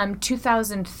 In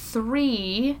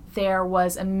 2003, there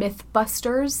was a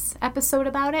Mythbusters episode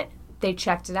about it. They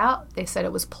checked it out. They said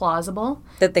it was plausible.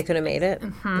 That they could have made it?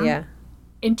 Mm-hmm. Yeah.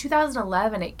 In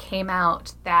 2011, it came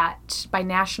out that by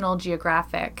National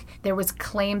Geographic, there was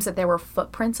claims that there were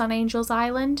footprints on Angel's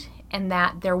Island and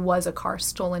that there was a car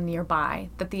stolen nearby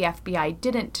that the FBI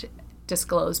didn't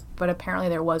disclose, but apparently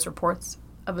there was reports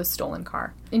of a stolen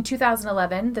car. In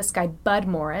 2011, this guy Bud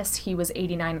Morris, he was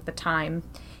 89 at the time,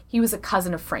 he was a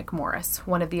cousin of Frank Morris,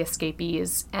 one of the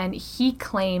escapees, and he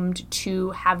claimed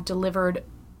to have delivered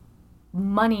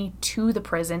money to the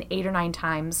prison 8 or 9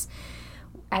 times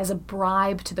as a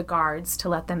bribe to the guards to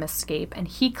let them escape. And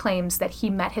he claims that he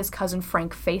met his cousin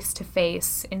Frank face to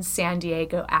face in San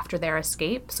Diego after their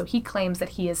escape. So he claims that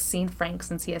he has seen Frank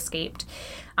since he escaped.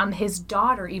 His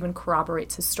daughter even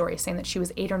corroborates his story, saying that she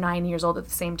was 8 or 9 years old at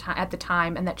the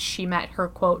time, and that she met her,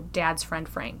 quote, dad's friend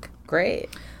Frank. Great.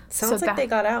 Sounds like they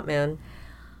got out, man.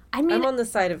 I mean, I'm on the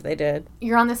side of they did.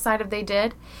 You're on the side of they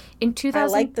did. In 2000,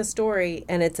 I like the story,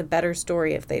 and it's a better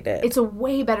story if they did. It's a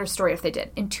way better story if they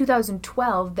did. In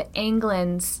 2012, the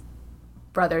Anglins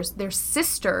brothers, their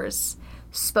sisters,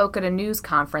 spoke at a news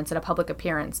conference, at a public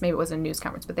appearance. Maybe it wasn't a news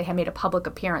conference, but they had made a public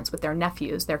appearance with their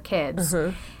nephews, their kids.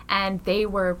 Mm-hmm. And they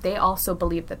also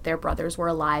believed that their brothers were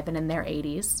alive and in their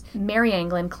 80s. Mary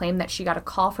Anglin claimed that she got a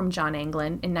call from John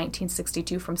Anglin in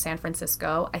 1962 from San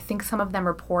Francisco. I think some of them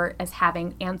report as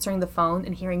answering the phone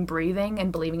and hearing breathing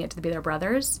and believing it to be their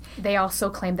brothers. They also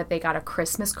claimed that they got a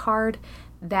Christmas card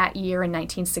that year in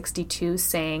 1962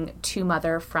 saying, "To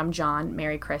Mother from John,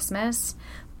 Merry Christmas."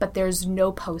 But there's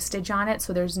no postage on it,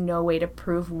 so there's no way to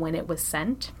prove when it was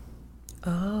sent.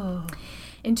 Oh.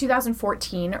 In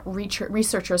 2014,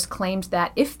 researchers claimed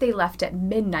that if they left at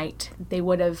midnight, they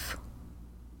would have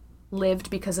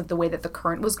lived because of the way that the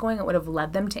current was going. It would have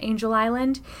led them to Angel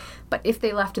Island. But if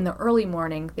they left in the early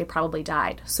morning, they probably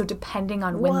died. So depending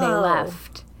on when they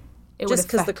left, it would affect... Just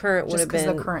because the current would have been... Just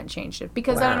because the current changed it.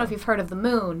 Because I don't know if you've heard of the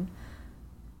moon.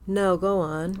 No, go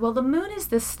on. Well, the moon is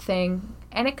this thing,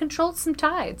 and it controls some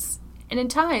tides. And in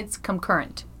tides come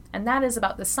current. And that is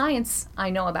about the science I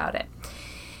know about it.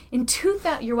 In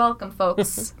 2000, you're welcome,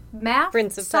 folks. Math,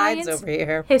 Prince of science, Tides over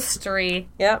here. history.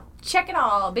 Yep. Check it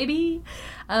all, baby.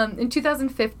 In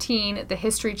 2015, the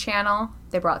History Channel,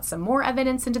 they brought some more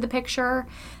evidence into the picture.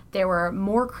 There were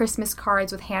more Christmas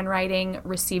cards with handwriting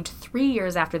received 3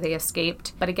 years after they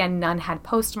escaped. But again, none had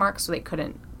postmarks, so they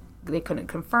couldn't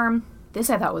confirm. This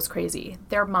I thought was crazy.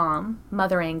 Their mom,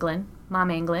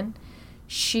 Mom Anglin,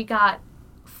 she got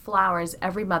flowers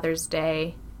every Mother's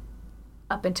Day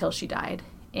up until she died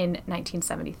in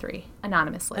 1973,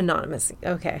 anonymously.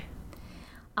 Okay.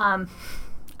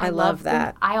 I love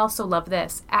that. I also love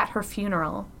this. At her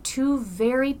funeral, 2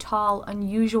 very tall,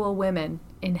 unusual women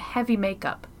in heavy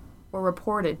makeup were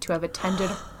reported to have attended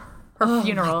her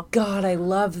funeral. My God, I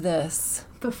love this.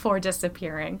 Before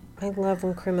disappearing. I love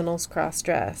when criminals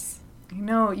cross-dress. I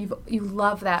know, you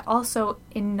love that. Also,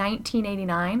 in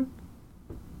 1989,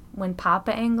 when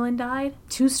Papa Anglin died,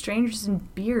 2 strangers in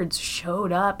beards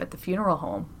showed up at the funeral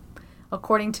home.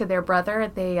 According to their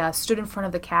brother, they stood in front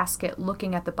of the casket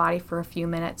looking at the body for a few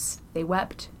minutes. They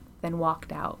wept, then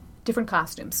walked out. Different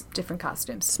costumes.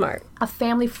 Smart. A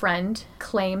family friend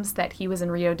claims that he was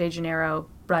in Rio de Janeiro,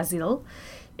 Brazil,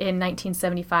 in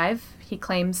 1975. He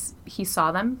claims he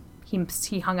saw them.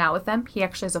 He hung out with them. He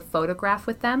actually has a photograph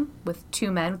with them, with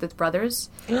 2 men, with his brothers,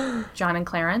 John and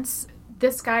Clarence.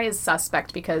 This guy is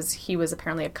suspect because he was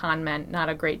apparently a con man, not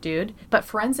a great dude. But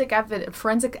forensic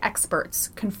experts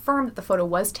confirmed that the photo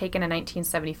was taken in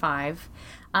 1975,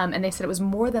 and they said it was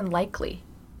more than likely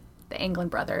the Anglin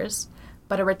brothers.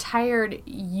 But a retired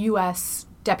U.S.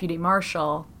 deputy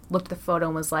marshal looked at the photo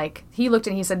and was like, he looked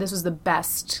and he said this was the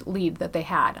best lead that they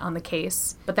had on the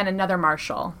case. But then another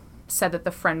marshal said that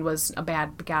the friend was a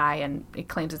bad guy, and it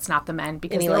claims it's not the men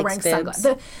because they're wearing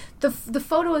sunglasses. The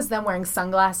photo is them wearing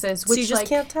sunglasses, which so you just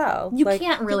can't tell. You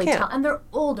can't really tell. And they're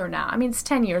older now. I mean, it's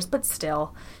 10 years, but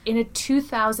still. In a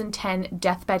 2010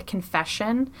 deathbed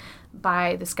confession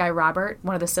by this guy Robert,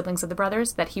 one of the siblings of the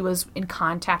brothers, that he was in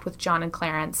contact with John and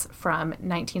Clarence from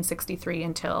 1963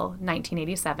 until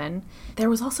 1987. There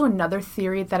was also another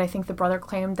theory that I think the brother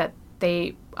claimed that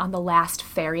they, on the last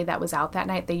ferry that was out that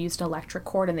night, they used an electric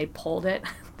cord and they pulled it.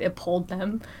 It pulled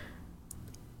them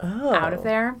out of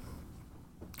there. And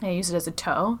they used it as a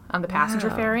tow on the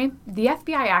passenger ferry. The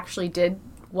FBI actually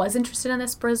was interested in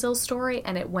this Brazil story,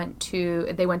 and they went to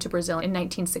Brazil in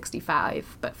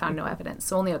 1965, but found no evidence.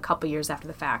 So only a couple years after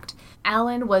the fact.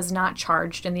 Allen was not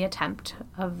charged in the attempt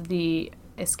of the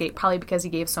escape, probably because he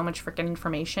gave so much freaking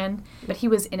information. But he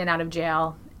was in and out of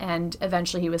jail, and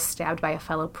eventually he was stabbed by a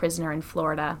fellow prisoner in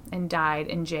Florida and died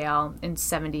in jail in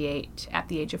 1978 at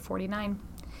the age of 49.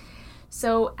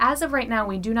 So as of right now,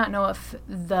 we do not know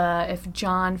if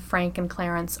John, Frank, and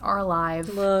Clarence are alive.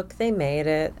 Look, they made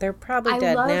it. They're probably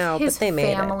dead now, but they made it.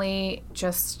 I love his family,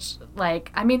 just like,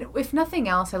 I mean, if nothing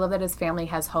else, I love that his family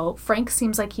has hope. Frank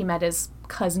seems like he met his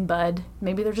cousin Bud.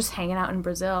 Maybe they're just hanging out in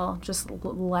Brazil, just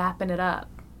lapping it up.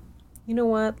 You know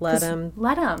what? Let him.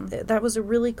 That was a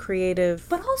really creative...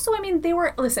 But also, I mean, they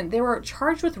were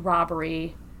charged with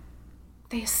robbery.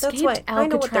 They escaped Alcatraz. I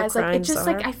know what their crimes are.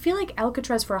 Like, I feel like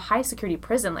Alcatraz for a high security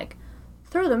prison, like,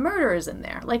 throw the murderers in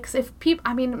there. Like, if people,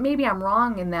 I mean, maybe I'm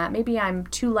wrong in that. Maybe I'm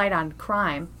too light on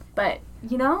crime. But,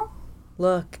 you know?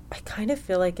 Look, I kind of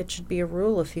feel like it should be a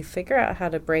rule. If you figure out how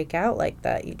to break out like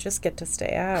that, you just get to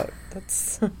stay out.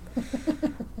 That's...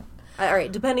 All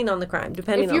right, depending on the crime. If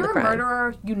you're a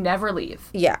murderer, you never leave.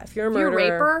 Yeah, if you're a murderer... If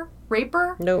you're a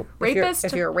raper? Nope. Rapist?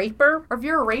 If you're a raper... Or if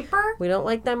you're a raper? We don't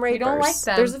like them rapers. We don't like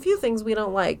them. There's a few things we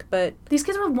don't like, but... These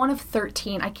kids were one of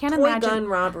 13. I can't imagine... Toy gun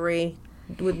robbery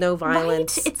with no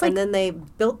violence. Right? It's like... And then they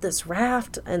built this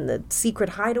raft and the secret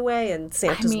hideaway and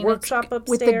Santa's workshop upstairs.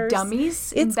 With the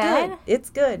dummies in bed?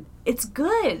 It's good. It's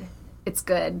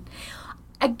good.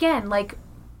 Again, like...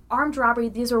 Armed robbery,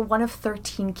 these were one of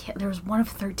 13 kids. There was one of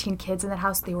 13 kids in that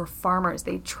house. They were farmers.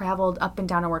 They traveled up and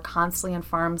down and were constantly on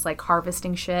farms, like,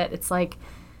 harvesting shit. It's like,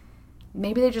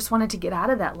 maybe they just wanted to get out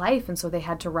of that life, and so they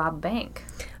had to rob a bank.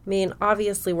 I mean,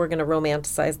 obviously we're going to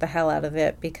romanticize the hell out of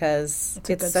it because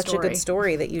it's such a good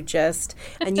story that you just,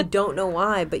 and you don't know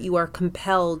why, but you are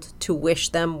compelled to wish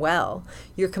them well.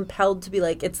 You're compelled to be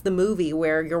like, it's the movie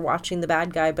where you're watching the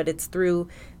bad guy, but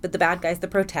the bad guy's the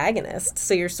protagonist.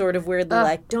 So you're sort of weirdly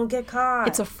like, don't get caught.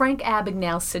 It's a Frank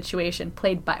Abagnale situation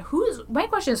played by, my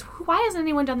question is, why hasn't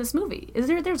anyone done this movie?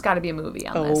 There's got to be a movie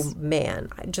on this. Oh, man.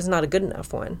 Just not a good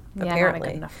enough one, apparently. Yeah, not a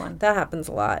good enough one. That happens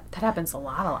a lot. That happens a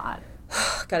lot.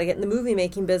 Got to get in the movie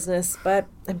making business, but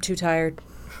I'm too tired.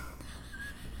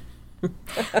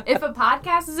 If a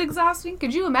podcast is exhausting,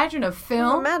 could you imagine a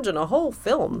film? Imagine a whole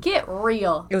film. Get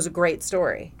real. It was a great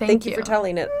story. Thank you for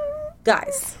telling it.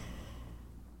 Guys,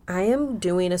 I am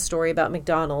doing a story about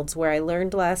McDonald's where I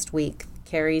learned last week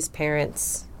Carrie's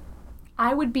parents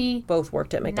I would be both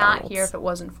worked at McDonald's. not here if it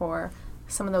wasn't for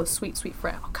some of those sweet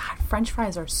fries. Oh, God, French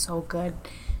fries are so good.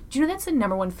 Do you know that's the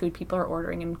number one food people are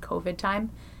ordering in COVID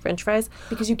time? French fries?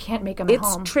 Because you can't make them at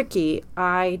home. It's tricky.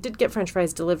 I did get French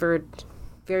fries delivered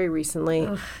very recently.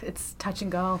 Ugh, it's touch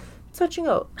and go. Touch and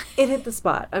go. It hit the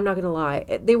spot. I'm not going to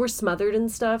lie. They were smothered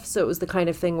and stuff, so it was the kind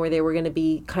of thing where they were going to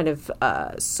be kind of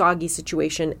a soggy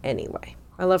situation anyway.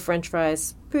 I love French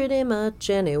fries pretty much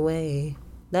anyway.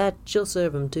 That you'll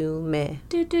serve them to me.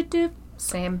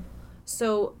 Same.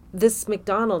 So this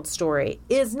McDonald's story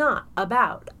is not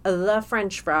about the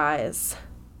French fries.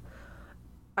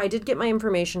 I did get my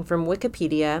information from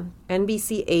Wikipedia,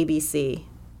 NBC, ABC,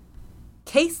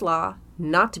 case law,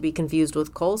 not to be confused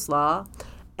with coleslaw,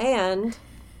 and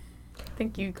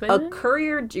Thank you,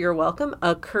 you're welcome,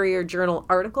 a Courier Journal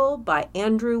article by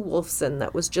Andrew Wolfson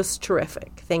that was just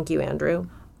terrific. Thank you, Andrew,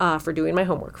 for doing my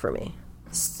homework for me.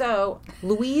 So,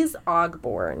 Louise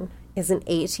Ogborn is an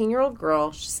 18-year-old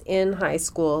girl. She's in high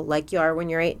school, like you are when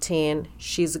you're 18.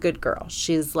 She's a good girl.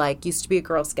 She's used to be a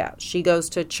Girl Scout. She goes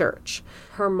to church.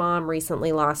 Her mom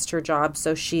recently lost her job,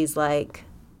 so she's like,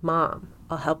 Mom,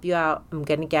 I'll help you out. I'm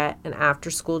going to get an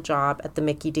after-school job at the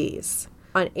Mickey D's.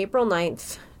 On April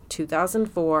 9th,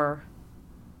 2004,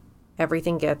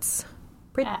 everything gets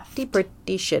pretty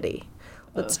shitty.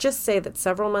 Let's just say that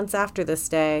several months after this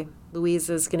day, Louise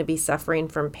is going to be suffering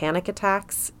from panic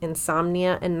attacks,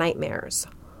 insomnia, and nightmares.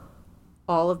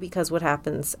 All because what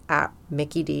happens at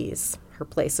Mickey D's, her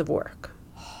place of work.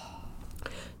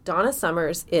 Donna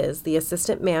Summers is the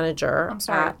assistant manager. I'm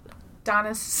sorry.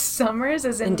 Donna Summers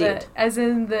as in Indeed.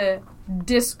 the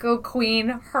disco queen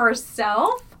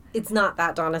herself? It's not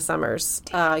that Donna Summers.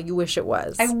 You wish it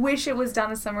was. I wish it was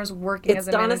Donna Summers working as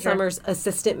a Donna manager. It's Donna Summers,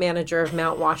 assistant manager of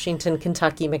Mount Washington,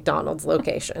 Kentucky McDonald's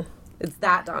location. It's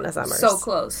that Donna Summers. So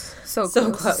close. So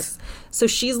close. So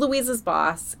she's Louise's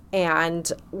boss, and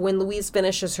when Louise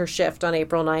finishes her shift on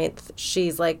April 9th,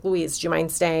 she's like, Louise, do you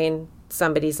mind staying?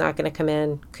 Somebody's not going to come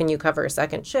in. Can you cover a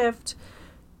second shift?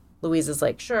 Louise is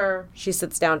like, sure. She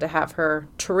sits down to have her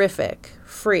terrific,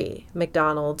 free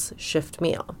McDonald's shift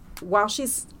meal. While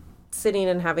she's sitting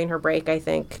and having her break, I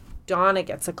think, Donna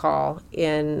gets a call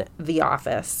in the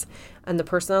office, and the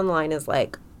person on the line is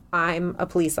like, I'm a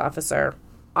police officer.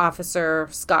 Officer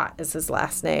Scott is his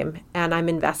last name, and I'm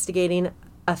investigating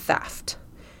a theft.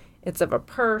 It's of a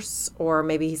purse, or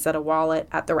maybe he said a wallet,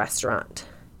 at the restaurant.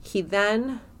 He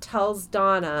then tells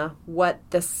Donna what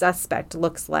the suspect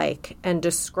looks like and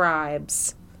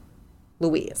describes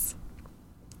Louise.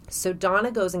 So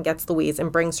Donna goes and gets Louise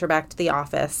and brings her back to the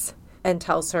office and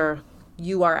tells her,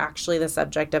 you are actually the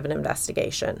subject of an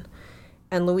investigation.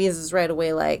 And Louise is right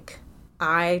away like,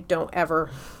 I don't ever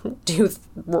do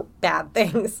bad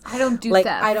things. I don't do theft.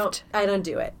 I don't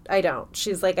do it. I don't.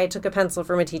 She's like, I took a pencil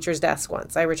from a teacher's desk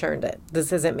once. I returned it.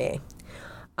 This isn't me.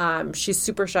 She's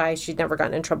super shy. She'd never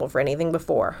gotten in trouble for anything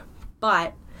before.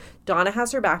 But Donna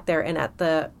has her back there, and at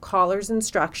the caller's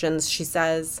instructions, she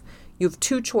says, you have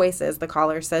two choices. The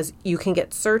caller says, you can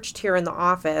get searched here in the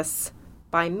office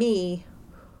by me,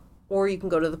 or you can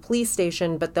go to the police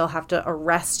station, but they'll have to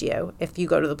arrest you if you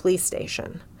go to the police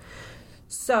station.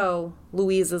 So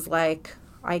Louise is like,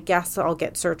 I guess I'll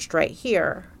get searched right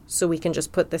here so we can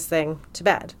just put this thing to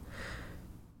bed.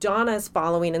 Donna's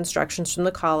following instructions from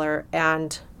the caller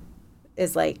and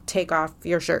is like, take off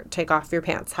your shirt, take off your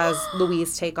pants. Has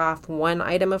Louise take off one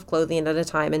item of clothing at a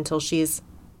time until she's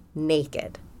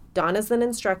naked. Donna's then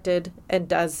instructed and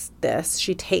does this.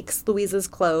 She takes Louise's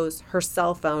clothes, her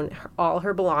cell phone, all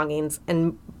her belongings,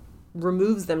 and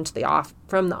removes them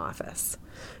from the office.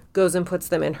 Goes and puts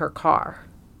them in her car.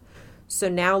 So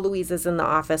now Louise is in the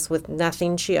office with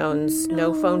nothing she owns,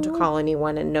 no phone to call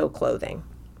anyone, and no clothing.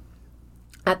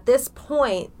 At this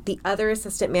point, the other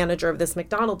assistant manager of this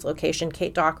McDonald's location,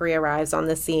 Kate Dockery, arrives on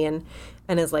the scene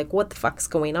and is like, what the fuck's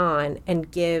going on? And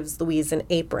gives Louise an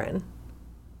apron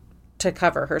to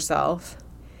cover herself.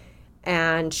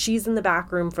 And she's in the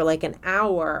back room for like an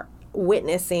hour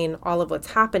witnessing all of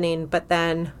what's happening, but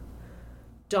then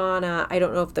Donna, I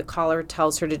don't know if the caller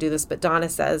tells her to do this, but Donna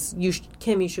says,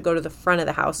 Kim, you should go to the front of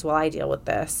the house while I deal with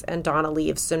this. And Donna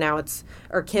leaves. So now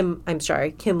Kim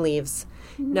leaves.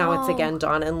 No. Now it's again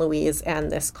Donna and Louise and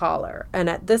this caller. And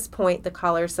at this point, the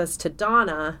caller says to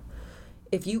Donna,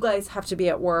 if you guys have to be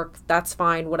at work, that's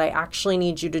fine. What I actually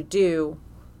need you to do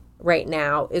right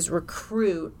now is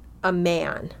recruit a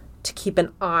man to keep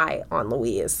an eye on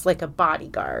Louise, like a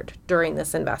bodyguard, during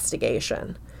this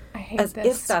investigation. I hate as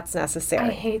this. If that's necessary.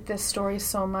 I hate this story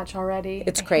so much already.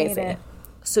 It's I crazy. hate it.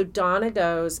 So Donna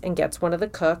goes and gets one of the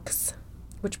cooks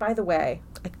which, by the way,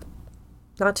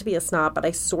 not to be a snob, but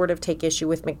I sort of take issue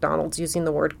with McDonald's using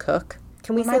the word cook.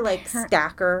 Can we say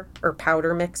stacker or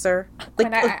powder mixer?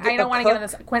 Quinn, I don't want to get in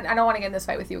this. Quinn, I don't want to get in this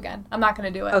fight with you again. I'm not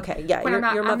going to do it. Okay, yeah. Quinn,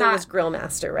 your mother was grill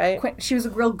master, right? Quinn, she was a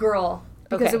grill girl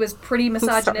because it was pretty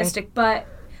misogynistic, but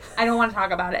I don't want to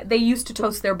talk about it. They used to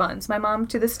toast their buns. My mom,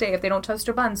 to this day, if they don't toast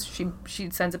her buns, she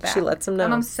sends it back. She lets them know.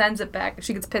 My mom sends it back.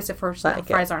 She gets pissed if her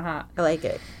fries aren't hot. I like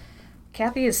it.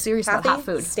 Kathy is serious about hot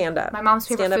food. Stand up. My mom's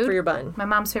favorite food. Stand up for your bun. My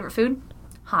mom's favorite food?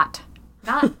 Hot.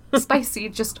 Not spicy,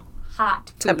 just hot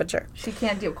food. Temperature. She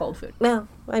can't do cold food. No,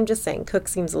 I'm just saying, cook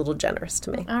seems a little generous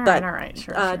to me. All right,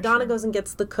 sure. Donna goes and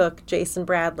gets the cook, Jason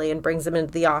Bradley, and brings him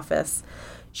into the office.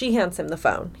 She hands him the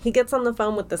phone. He gets on the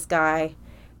phone with this guy,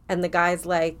 and the guy's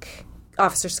like,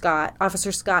 Officer Scott.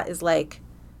 Officer Scott is like,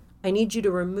 I need you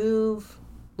to remove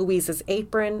Louise's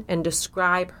apron and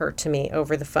describe her to me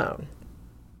over the phone.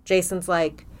 Jason's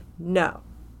like, no,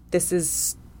 this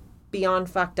is beyond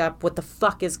fucked up. What the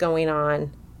fuck is going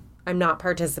on? I'm not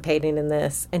participating in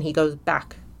this. And he goes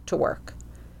back to work.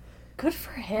 Good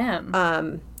for him.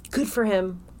 Good for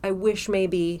him. I wish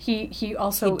maybe he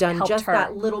also he'd done helped just her.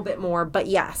 that little bit more. But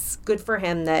yes, good for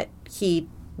him that he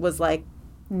was like,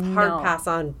 hard pass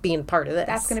on being part of this.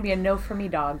 That's going to be a no for me,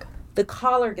 dog. The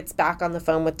caller gets back on the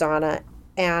phone with Donna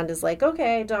and is like,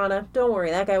 okay, Donna, don't worry.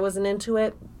 That guy wasn't into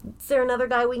it. Is there another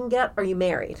guy we can get? Are you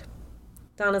married?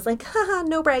 Donna's like, haha,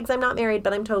 no brags. I'm not married,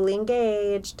 but I'm totally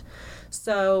engaged.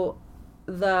 So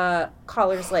the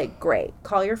caller's like, great.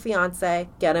 Call your fiance.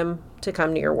 Get him to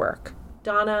come to your work.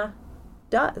 Donna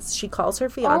does. She calls her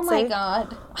fiance. Oh, my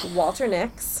God. Walter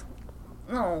Nix.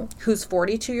 Oh. Who's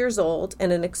 42 years old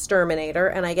and an exterminator.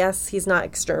 And I guess he's not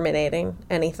exterminating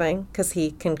anything because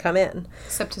he can come in.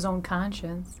 Except his own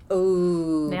conscience.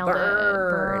 Ooh, Nailed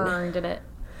burn. it. Burned it.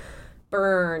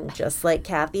 Burn, just like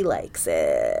Kathy likes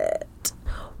it.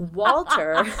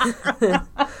 Walter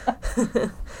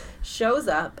shows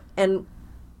up, and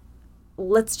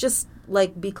let's just,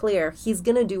 be clear. He's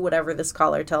going to do whatever this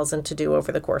caller tells him to do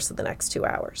over the course of the next 2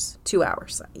 hours. 2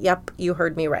 hours. Yep, you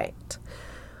heard me right.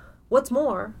 What's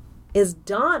more is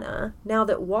Donna, now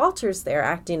that Walter's there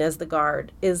acting as the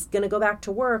guard, is going to go back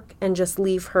to work and just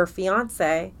leave her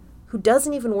fiancé, who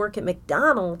doesn't even work at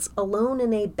McDonald's, alone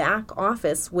in a back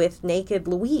office with naked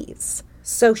Louise.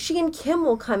 So she and Kim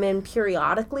will come in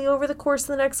periodically over the course of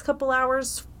the next couple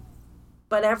hours,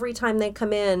 but every time they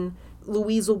come in,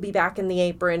 Louise will be back in the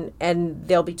apron and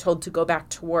they'll be told to go back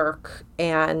to work,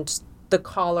 and the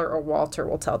caller or Walter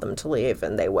will tell them to leave,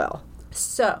 and they will.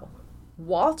 So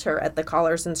Walter, at the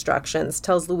caller's instructions,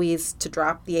 tells Louise to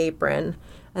drop the apron,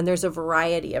 and there's a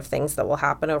variety of things that will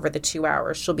happen over the 2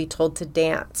 hours. She'll be told to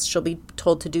dance. She'll be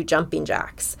told to do jumping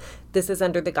jacks. This is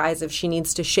under the guise of she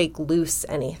needs to shake loose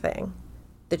anything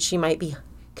that she might be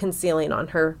concealing on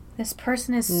her. This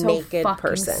person is so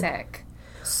fucking sick.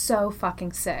 So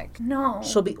fucking sick. No.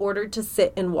 She'll be ordered to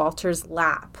sit in Walter's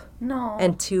lap. No.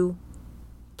 And to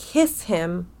kiss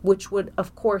him, which would,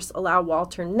 of course, allow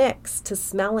Walter Nix to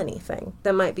smell anything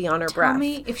that might be on her breath. Tell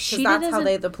me if she that's how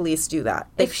the police do that.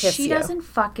 They kiss you. If she doesn't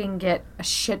fucking get a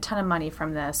shit ton of money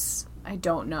from this, I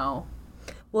don't know.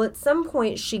 Well, at some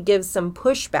point, she gives some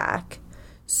pushback,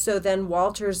 so then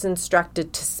Walter's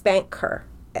instructed to spank her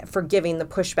for giving the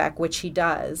pushback, which he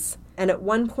does. And at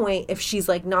one point, if she's,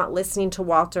 not listening to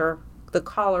Walter, the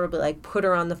caller will be like, put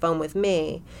her on the phone with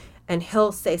me. And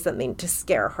he'll say something to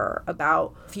scare her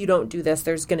about, if you don't do this,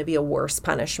 there's going to be a worse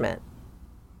punishment.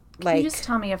 Can you just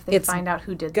tell me if they find out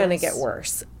who did this? It's going to get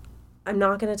worse. I'm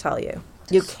not going to tell you.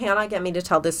 You cannot get me to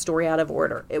tell this story out of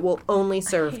order. It will only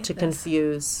serve to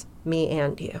confuse me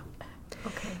and you.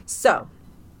 Okay. So,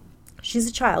 she's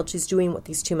a child. She's doing what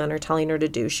these two men are telling her to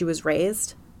do. She was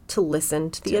raised to listen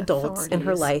to the adults in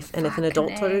her life. And if an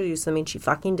adult told her to do something, she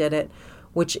fucking did it,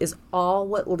 which is all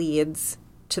what leads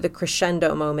to the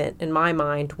crescendo moment in my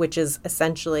mind, which is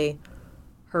essentially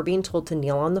her being told to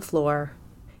kneel on the floor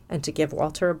and to give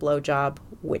Walter a blowjob,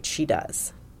 which she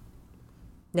does.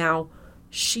 Now,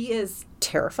 she is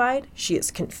terrified. She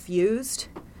is confused.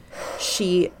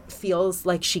 She feels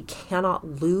like she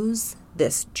cannot lose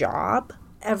this job.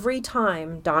 Every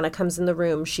time Donna comes in the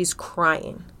room, she's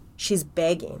crying. She's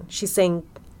begging. She's saying,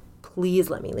 please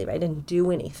let me leave. I didn't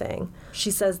do anything.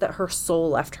 She says that her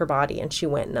soul left her body and she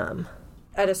went numb.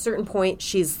 At a certain point,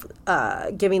 she's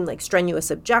giving strenuous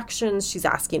objections. She's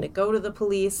asking to go to the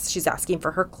police. She's asking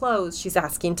for her clothes. She's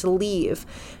asking to leave.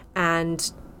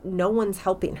 And no one's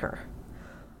helping her.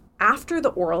 After the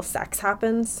oral sex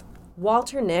happens,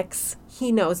 Walter Nix,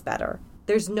 he knows better.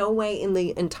 There's no way in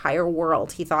the entire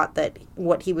world he thought that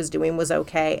what he was doing was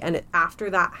okay. And after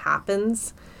that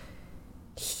happens,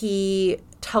 he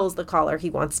tells the caller he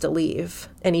wants to leave,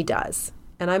 and he does.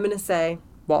 And I'm going to say,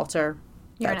 Walter,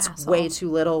 You're that's way too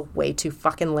little, way too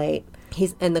fucking late.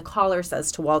 And the caller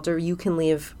says to Walter, you can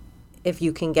leave if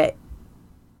you can get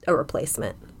a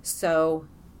replacement. So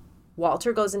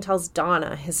Walter goes and tells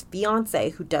Donna, his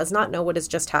fiance, who does not know what has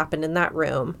just happened in that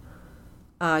room,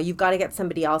 you've got to get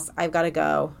somebody else. I've got to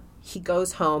go. He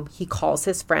goes home. He calls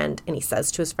his friend, and he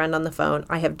says to his friend on the phone,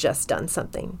 I have just done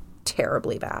something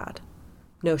terribly bad.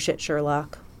 No shit,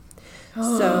 Sherlock.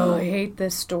 So I hate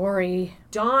this story.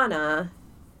 Donna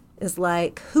is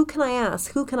like, who can I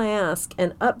ask? Who can I ask?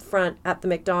 And up front at the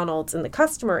McDonald's in the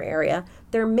customer area,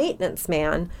 their maintenance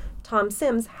man, Tom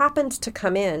Sims, happened to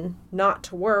come in, not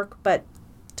to work, but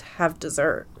to have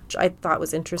dessert, which I thought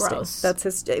was interesting. Gross. That's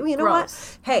his, you know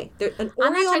Gross. what? Hey, an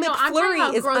Oreo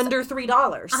McFlurry is under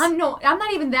 $3. I'm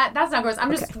not even that. That's not gross.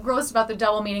 I'm just gross about the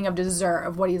double meaning of dessert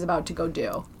of what he's about to go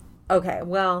do. Okay,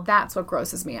 well. That's what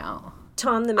grosses me out.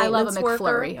 Tom, the maintenance worker. I love a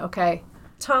McFlurry, okay?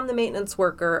 Tom, the maintenance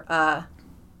worker,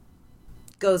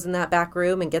 goes in that back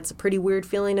room and gets a pretty weird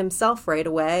feeling himself right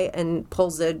away and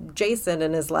pulls a Jason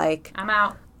and is like, I'm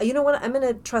out. You know what? I'm going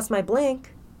to trust my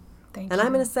blink. Thank and you.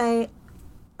 I'm going to say,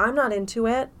 I'm not into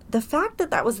it. The fact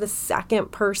that that was the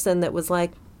second person that was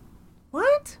like,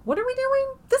 what? What are we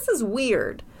doing? This is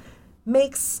weird.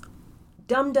 Makes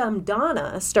Dum Dum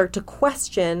Donna start to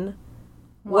question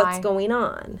what's going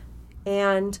on.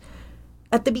 And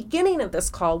at the beginning of this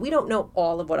call, we don't know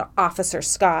all of what Officer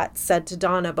Scott said to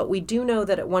Donna, but we do know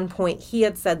that at one point he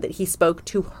had said that he spoke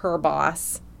to her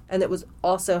boss, and it was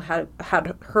also had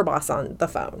her boss on the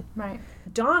phone. Right.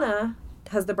 Donna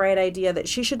has the bright idea that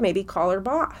she should maybe call her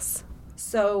boss.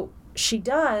 So she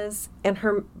does, and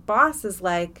her boss is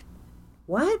like,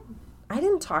 what? I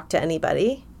didn't talk to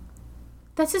anybody.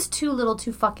 This is too little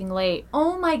too fucking late.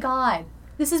 Oh my God.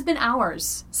 This has been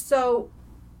hours. So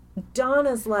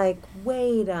Donna's like,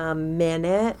 wait a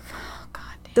minute. Oh,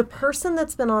 God damn. The person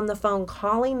that's been on the phone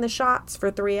calling the shots for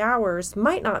 3 hours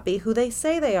might not be who they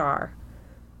say they are.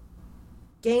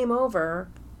 Game over.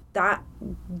 That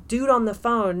dude on the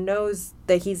phone knows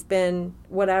that he's been,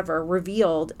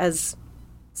 revealed as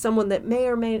someone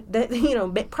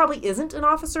that probably isn't an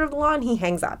officer of the law, and he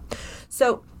hangs up.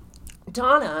 So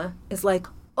Donna is like,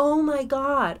 oh my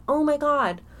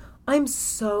God, I'm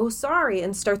so sorry,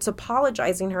 and starts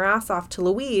apologizing her ass off to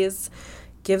Louise,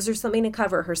 gives her something to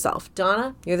cover herself.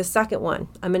 Donna, you're the second one.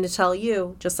 I'm going to tell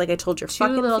you, just like I told your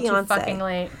fucking fiance. Too fucking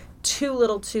late. Too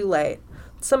little, too late.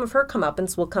 Some of her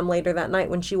comeuppance will come later that night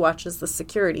when she watches the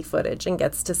security footage and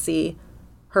gets to see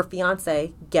her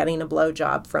fiance getting a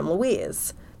blowjob from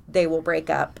Louise. They will break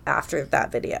up after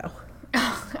that video.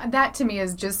 That to me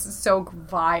is just so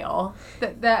vile.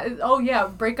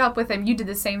 Break up with him. You did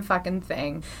the same fucking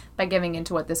thing by giving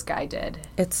into what this guy did.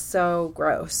 It's so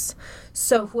gross.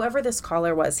 So whoever this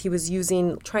caller was, he was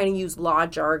trying to use law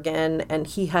jargon, and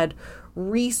he had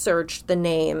researched the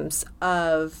names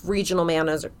of regional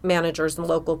managers and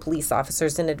local police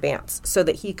officers in advance so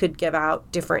that he could give out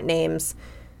different names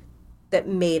that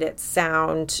made it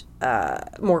sound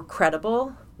more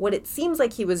credible. What it seems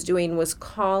like he was doing was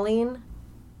calling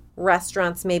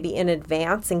restaurants maybe in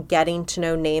advance and getting to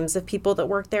know names of people that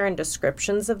work there and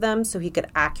descriptions of them so he could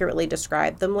accurately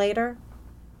describe them later.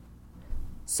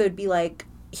 So it'd be like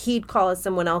he'd call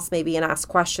someone else maybe and ask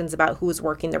questions about who was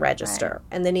working the register.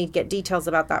 Right. And then he'd get details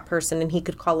about that person, and he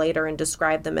could call later and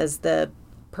describe them as the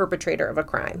perpetrator of a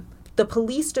crime. The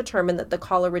police determined that the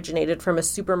call originated from a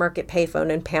supermarket payphone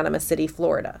in Panama City,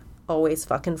 Florida. Always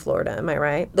fucking Florida, am I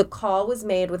right? The call was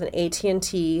made with an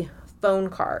AT&T phone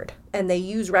card, and they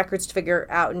used records to figure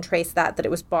out and trace that it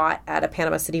was bought at a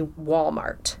Panama City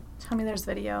Walmart. Tell me there's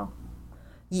video.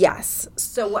 Yes.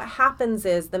 So what happens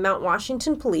is the Mount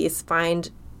Washington police find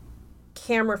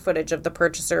camera footage of the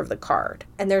purchaser of the card,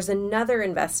 and there's another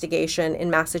investigation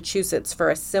in Massachusetts for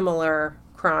a similar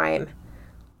crime,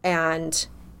 and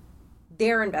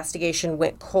their investigation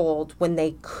went cold when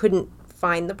they couldn't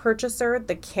find the purchaser.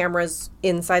 The cameras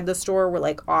inside the store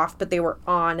were off, but they were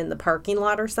on in the parking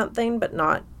lot or something, but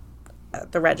not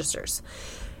at the registers.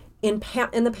 In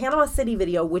the Panama City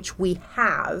video, which we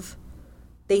have,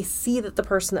 they see that the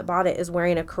person that bought it is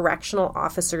wearing a correctional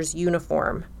officer's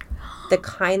uniform, the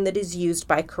kind that is used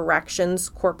by Corrections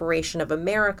Corporation of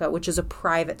America, which is a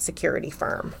private security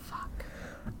firm. Fuck.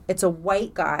 It's a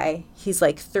white guy. He's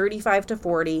 35 to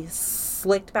 40,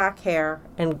 slicked back hair,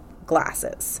 and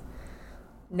glasses.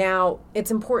 Now,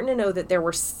 it's important to know that there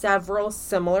were several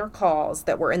similar calls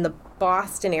that were in the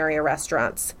Boston area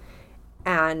restaurants,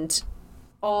 and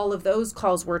all of those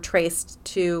calls were traced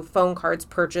to phone cards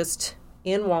purchased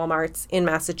in Walmarts in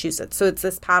Massachusetts. So it's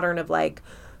this pattern of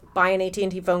buy an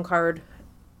AT&T phone card,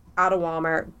 out of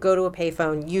Walmart, go to a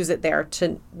payphone, use it there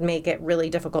to make it really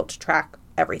difficult to track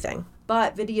everything.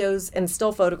 But videos and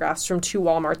still photographs from 2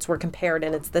 Walmarts were compared,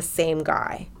 and it's the same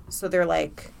guy. So they're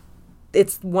like,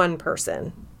 it's one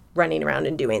person running around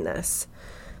and doing this.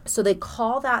 So they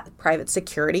call that private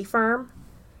security firm,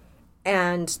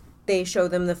 and they show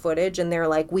them the footage, and they're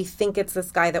like, we think it's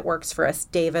this guy that works for us,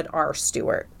 David R.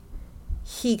 Stewart.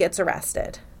 He gets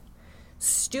arrested.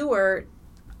 Stewart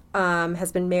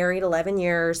has been married 11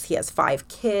 years. He has 5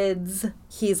 kids.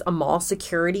 He's a mall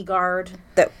security guard.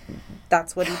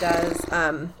 That's what he does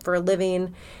for a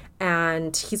living.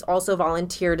 And he's also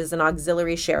volunteered as an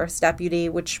auxiliary sheriff's deputy,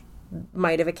 which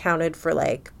might have accounted for,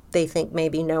 like, they think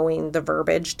maybe knowing the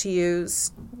verbiage to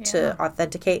use to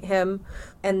authenticate him.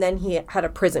 And then he had a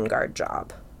prison guard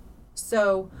job.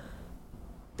 So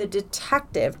the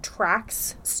detective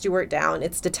tracks Stewart down.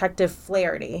 It's Detective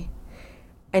Flaherty.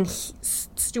 And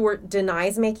Stewart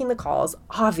denies making the calls,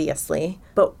 obviously,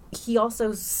 but he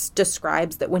also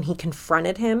describes that when he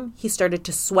confronted him, he started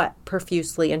to sweat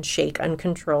profusely and shake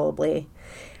uncontrollably,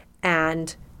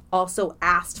 and also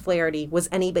asked Flaherty, was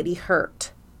anybody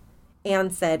hurt?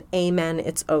 And said, amen,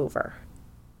 it's over.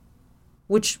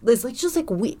 Which is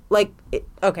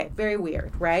very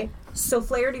weird, right? So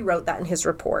Flaherty wrote that in his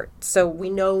report. So we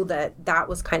know that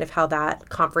was kind of how that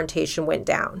confrontation went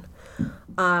down.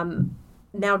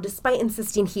 Now, despite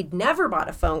insisting he'd never bought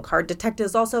a phone card,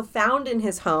 detectives also found in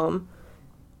his home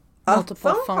a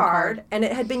phone card, and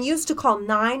it had been used to call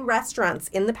 9 restaurants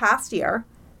in the past year,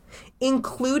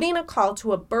 including a call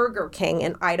to a Burger King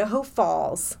in Idaho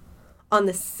Falls on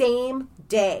the same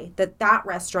day that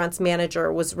restaurant's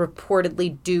manager was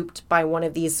reportedly duped by one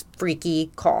of these freaky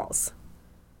calls.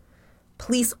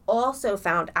 Police also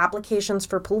found applications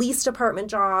for police department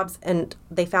jobs, and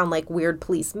they found, like, weird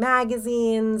police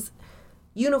magazines,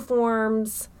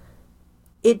 uniforms.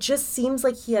 It just seems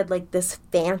like he had, like, this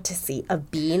fantasy of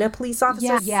being a police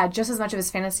officer. Yeah, just as much of his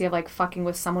fantasy of, like, fucking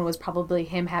with someone was probably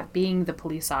him being the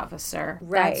police officer.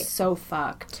 Right. That's so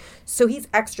fucked. So he's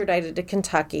extradited to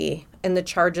Kentucky, and the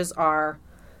charges are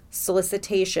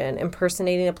solicitation,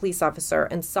 impersonating a police officer,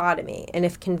 and sodomy. And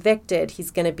if convicted, he's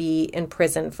going to be in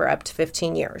prison for up to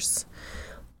 15 years.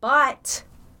 But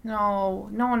No.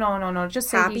 Just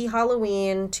say Happy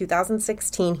Halloween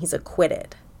 2016, he's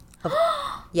acquitted.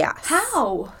 Yes.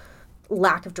 How?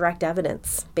 Lack of direct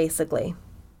evidence, basically.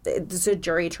 It's a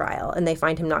jury trial, and they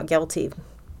find him not guilty.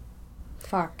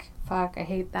 Fuck, I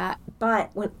hate that.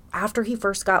 But after he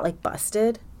first got, like,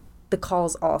 busted, the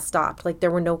calls all stopped. Like, there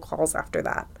were no calls after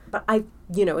that. But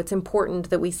it's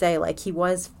important that we say, like, he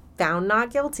was found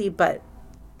not guilty, but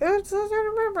that's all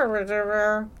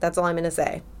I'm going to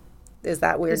say. Is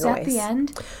that weird noise. Is that the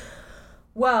end?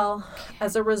 Well,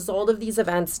 as a result of these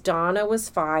events, Donna was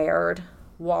fired.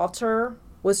 Walter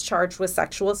was charged with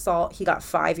sexual assault. He got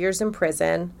 5 years in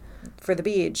prison for the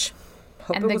beach.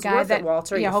 Hope it was worth it,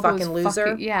 Walter, you fucking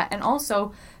loser. And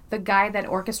also, the guy that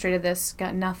orchestrated this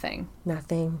got nothing.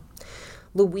 Nothing.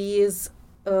 Louise,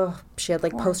 she had,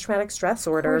 like, post-traumatic stress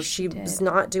disorder. She was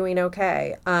not doing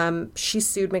okay. She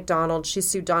sued McDonald's. She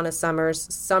sued Donna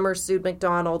Summers. Summers sued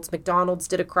McDonald's. McDonald's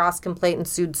did a cross-complaint and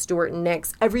sued Stewart and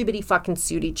Nix. Everybody fucking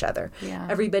sued each other. Yeah.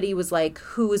 Everybody was like,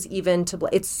 who was even to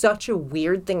blame? It's such a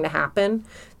weird thing to happen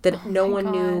that no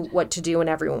one knew what to do, and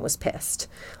everyone was pissed.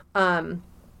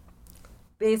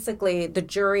 Basically, the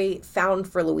jury found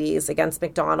for Louise against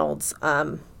McDonald's,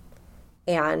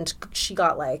 and she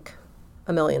got, like,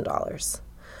 $1 million.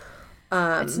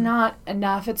 It's not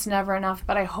enough. It's never enough,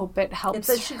 but I hope it helps. It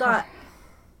says she got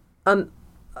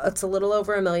it's a little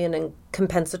over $1 million in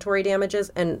compensatory damages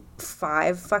and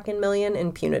 $5 million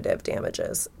in punitive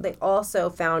damages. They also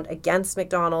found against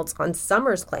McDonald's on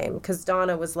Summers' claim, because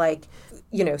Donna was, like,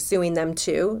 suing them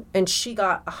too, and she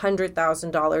got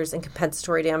 $100,000 in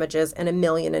compensatory damages and $1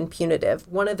 million in punitive.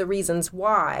 One of the reasons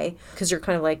why, because you're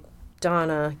kind of like,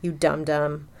 Donna, you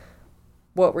dum-dum,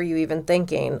 what were you even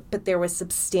thinking? But there was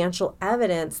substantial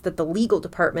evidence that the legal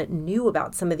department knew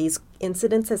about some of these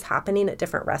incidences happening at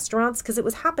different restaurants, because it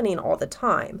was happening all the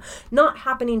time. Not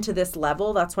happening to this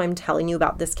level, that's why I'm telling you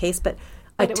about this case, but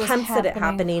attempts at it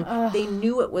happening. They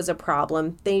knew it was a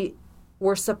problem. They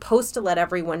were supposed to let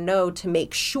everyone know to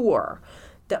make sure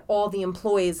that all the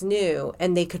employees knew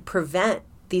and they could prevent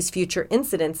these future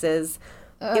incidences.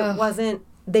 It wasn't.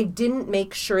 They didn't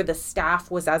make sure the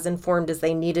staff was as informed as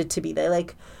they needed to be.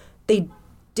 They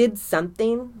did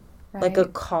something, like a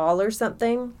call or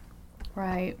something.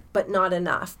 Right. But not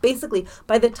enough. Basically,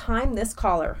 by the time this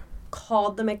caller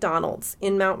called the McDonald's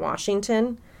in Mount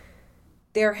Washington,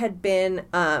 there had been,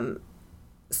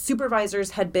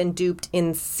 supervisors had been duped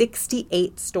in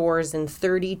 68 stores in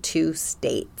 32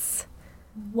 states.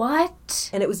 What?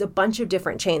 And it was a bunch of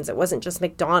different chains. It wasn't just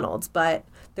McDonald's, but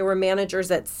there were managers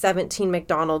at 17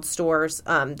 McDonald's stores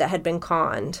that had been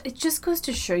conned. It just goes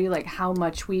to show you, like, how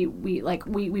much we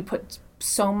put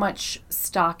so much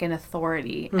stock in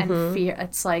authority and fear.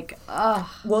 It's like, ugh.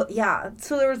 Well, yeah.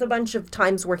 So there was a bunch of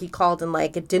times where he called and,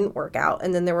 like, it didn't work out.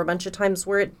 And then there were a bunch of times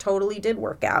where it totally did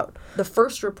work out. The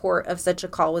first report of such a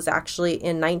call was actually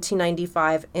in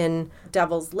 1995 in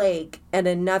Devil's Lake, and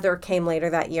another came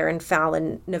later that year in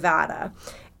Fallon, Nevada.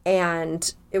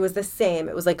 And it was the same.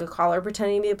 It was like a caller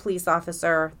pretending to be a police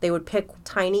officer. They would pick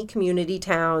tiny community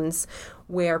towns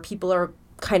where people are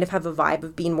kind of have a vibe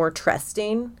of being more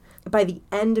trusting. By the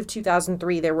end of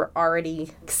 2003, there were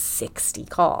already 60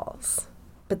 calls.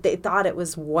 But they thought it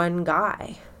was one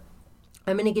guy.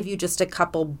 I'm going to give you just a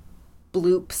couple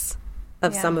bloops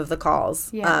of some of the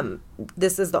calls. Yeah.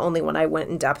 This is the only one I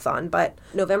went in depth on. But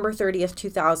November 30th,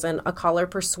 2000, a caller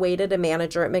persuaded a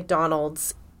manager at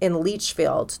McDonald's in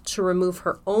Litchfield to remove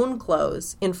her own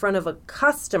clothes in front of a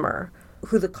customer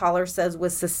who the caller says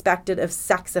was suspected of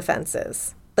sex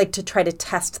offenses. Like, to try to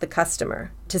test the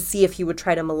customer to see if he would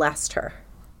try to molest her.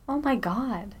 Oh, my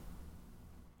God.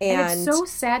 And it's so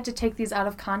sad to take these out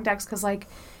of context because, like,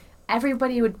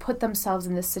 everybody would put themselves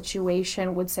in this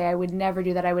situation, would say, I would never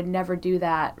do that, I would never do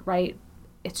that, right?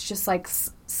 It's just like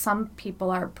some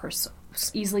people are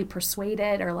easily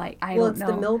persuaded or, like, I don't know. Well, it's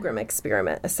the Milgram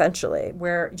experiment, essentially,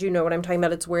 where, do you know what I'm talking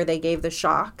about? It's where they gave the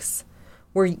shocks.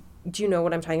 Do you know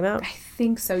what I'm talking about? I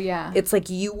think so, yeah. It's like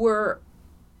you were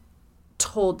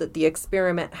told that the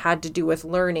experiment had to do with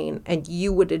learning and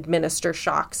you would administer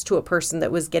shocks to a person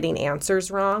that was getting answers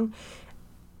wrong,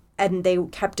 and they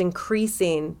kept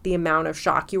increasing the amount of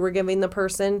shock you were giving the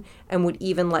person and would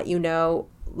even let you know,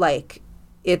 like,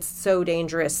 it's so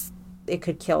dangerous it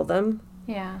could kill them.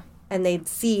 Yeah. And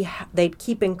they'd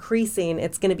keep increasing,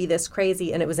 it's going to be this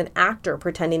crazy, and it was an actor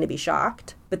pretending to be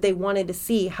shocked, but they wanted to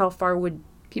see how far would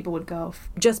people would go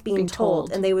just being told.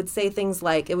 And they would say things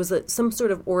like, it was some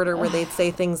sort of order where they'd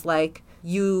say things like,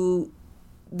 the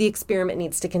experiment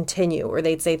needs to continue, or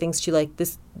they'd say things to you like,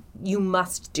 this, you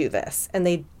must do this, and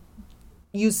they'd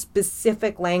use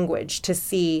specific language to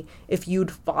see if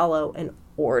you'd follow an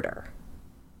order.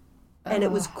 And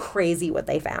it was crazy what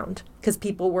they found, because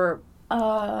people were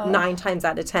 9 times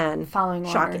out of 10 following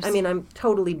shocking. orders. I mean, I'm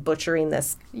totally butchering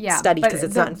this study because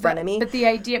it's not in front of me. But the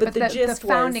idea, but the gist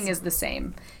founding was, is the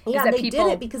same. Yeah, and they did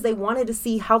it because they wanted to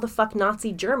see how the fuck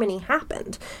Nazi Germany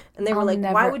happened. And they were like,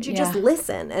 why would you just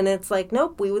listen? And it's like,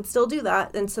 nope, we would still do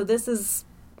that. And so this is...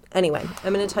 Anyway,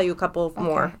 I'm going to tell you a couple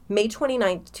more. May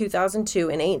 29th, 2002,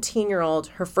 an 18-year-old,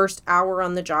 her first hour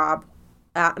on the job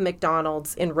at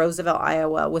McDonald's in Roosevelt,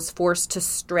 Iowa, was forced to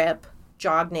strip,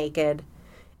 jog naked,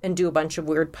 and do a bunch of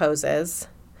weird poses.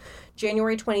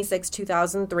 January 26,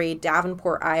 2003,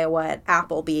 Davenport, Iowa, at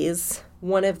Applebee's.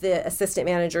 One of the assistant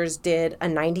managers did a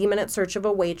 90-minute search of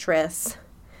a waitress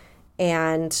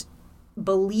and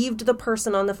believed the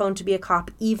person on the phone to be a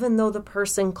cop, even though the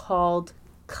person called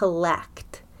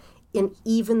collect. And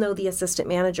even though the assistant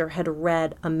manager had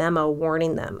read a memo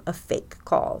warning them of fake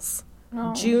calls.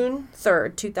 Oh. June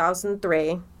 3rd,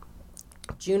 2003,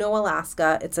 Juneau,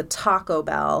 Alaska. It's a Taco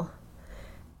Bell.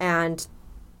 And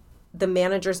the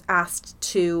managers asked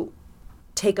to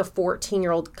take a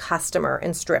 14-year-old customer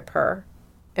and strip her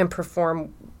and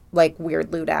perform, like,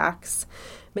 weird lewd acts.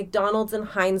 McDonald's in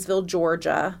Hinesville,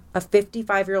 Georgia, a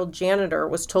 55-year-old janitor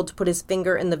was told to put his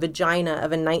finger in the vagina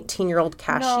of a 19-year-old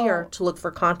cashier to look for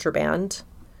contraband.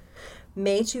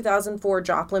 May 2004,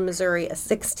 Joplin, Missouri, a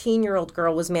 16-year-old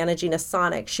girl was managing a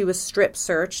Sonic. She was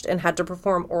strip-searched and had to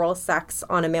perform oral sex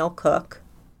on a male cook.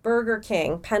 Burger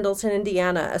King, Pendleton,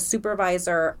 Indiana, a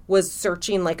supervisor was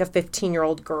searching like a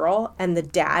 15-year-old girl, and the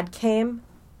dad came,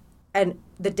 and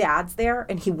the dad's there,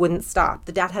 and he wouldn't stop.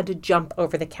 The dad had to jump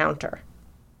over the counter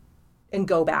and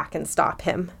go back and stop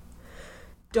him.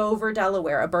 Dover,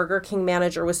 Delaware, a Burger King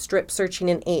manager was strip searching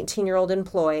an 18-year-old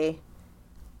employee,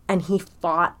 and he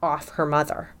fought off her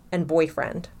mother and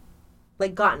boyfriend.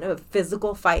 Like, got in a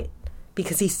physical fight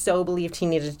because he so believed he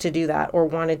needed to do that or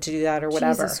wanted to do that or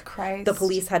whatever. Jesus Christ. The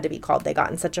police had to be called. They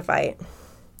got in such a fight.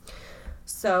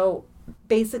 So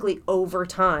basically over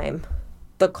time,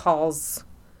 the calls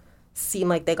seemed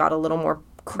like they got a little more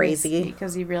crazy.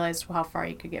 Because he realized how far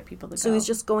he could get people to go. So he's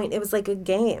just going, it was like a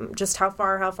game. Just how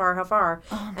far.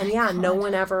 Oh, and yeah, God. No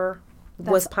one ever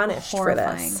was punished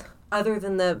horrifying. For this. Other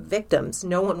than the victims.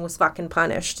 No one was fucking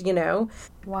punished, you know?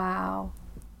 Wow.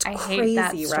 I crazy, hate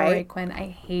that story, right? Quinn. I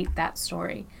hate that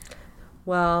story.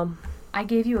 Well, I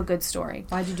gave you a good story.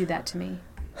 Why'd you do that to me?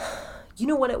 You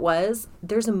know what it was?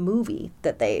 There's a movie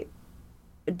that they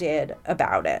did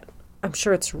about it. I'm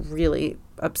sure it's really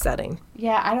upsetting.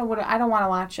 Yeah, I don't want to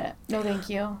watch it. No, thank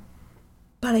you.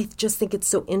 But I just think it's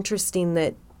so interesting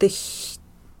that the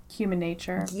human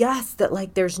nature. Yes, that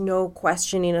like there's no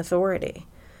questioning authority.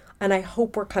 And I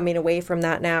hope we're coming away from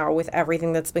that now with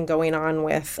everything that's been going on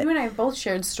with... You and I have both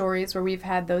shared stories where we've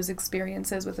had those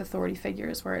experiences with authority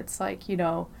figures where it's like, you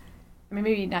know, I mean,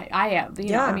 maybe not I have,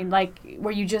 you know, I mean, like,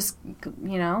 where you just,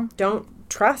 you know... Don't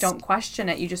trust. Don't question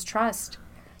it. You just trust.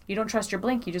 You don't trust your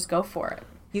blink. You just go for it.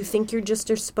 You think you're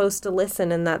supposed to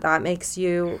listen and that makes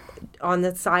you on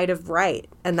the side of right.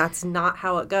 And that's not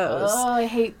how it goes. Oh, I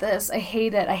hate this. I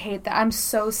hate it. I hate that. I'm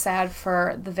so sad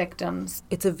for the victims.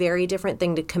 It's a very different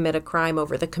thing to commit a crime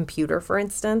over the computer, for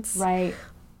instance. Right.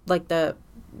 Like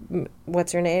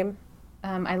what's her name?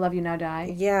 I Love You Now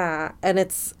Die. Yeah. And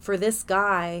it's for this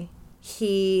guy,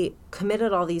 he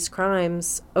committed all these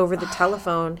crimes over the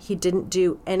telephone. He didn't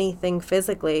do anything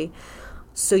physically.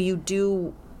 So you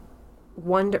do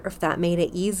wonder if that made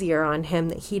it easier on him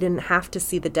that he didn't have to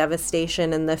see the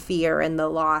devastation and the fear and the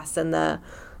loss and the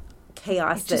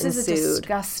chaos that ensued. It just is a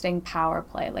disgusting power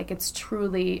play. Like, it's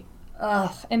truly,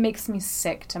 it makes me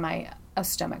sick to my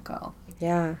stomachache.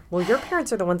 Yeah. Well, your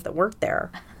parents are the ones that worked there.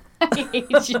 I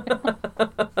hate you.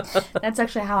 That's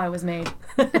actually how I was made.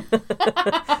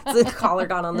 The caller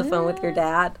got on the phone with your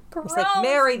dad. It's like,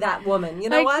 marry that woman. You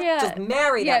know what? Just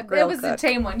marry that grill cook. cook. A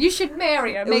tame one. You should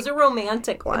marry her. It was a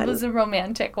romantic one. It was a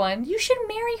romantic one. You should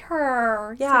marry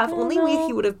her. Yeah, if only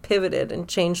he would have pivoted and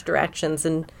changed directions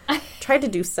and tried to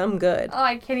do some good. Oh,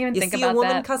 I can't even think about that. You see a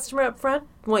woman customer up front?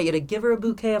 I want you to give her a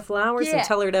bouquet of flowers and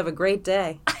tell her to have a great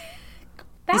day.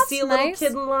 That's you see a little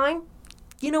kid in line?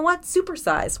 You know what?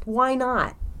 Supersize. Why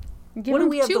not? What do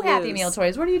we have to lose? 2 Happy Meal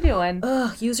toys. What are you doing?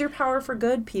 Ugh, use your power for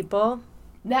good, people.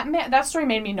 That story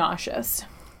made me nauseous.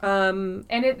 And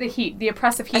the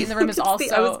oppressive heat in the room is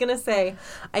also... I was going to say,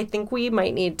 I think we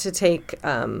might need to take...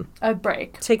 a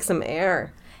break. Take some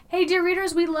air. Hey, dear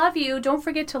readers, we love you. Don't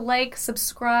forget to like,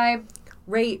 subscribe...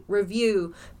 Rate,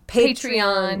 review,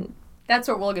 Patreon. That's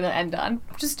what we're going to end on.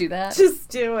 Just do that. Just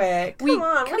do it. Come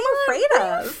on. What are you afraid of? What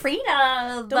are you afraid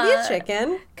of? Don't be a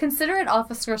chicken. Consider it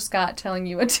Officer Scott telling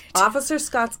you what to do. Officer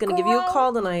Scott's going to give you a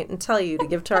call tonight and tell you to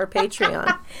give to our Patreon.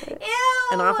 Ew.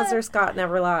 And Officer Scott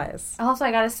never lies. Also,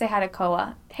 I got to say hi to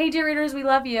Koa. Hey, dear readers, we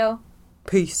love you.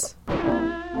 Peace.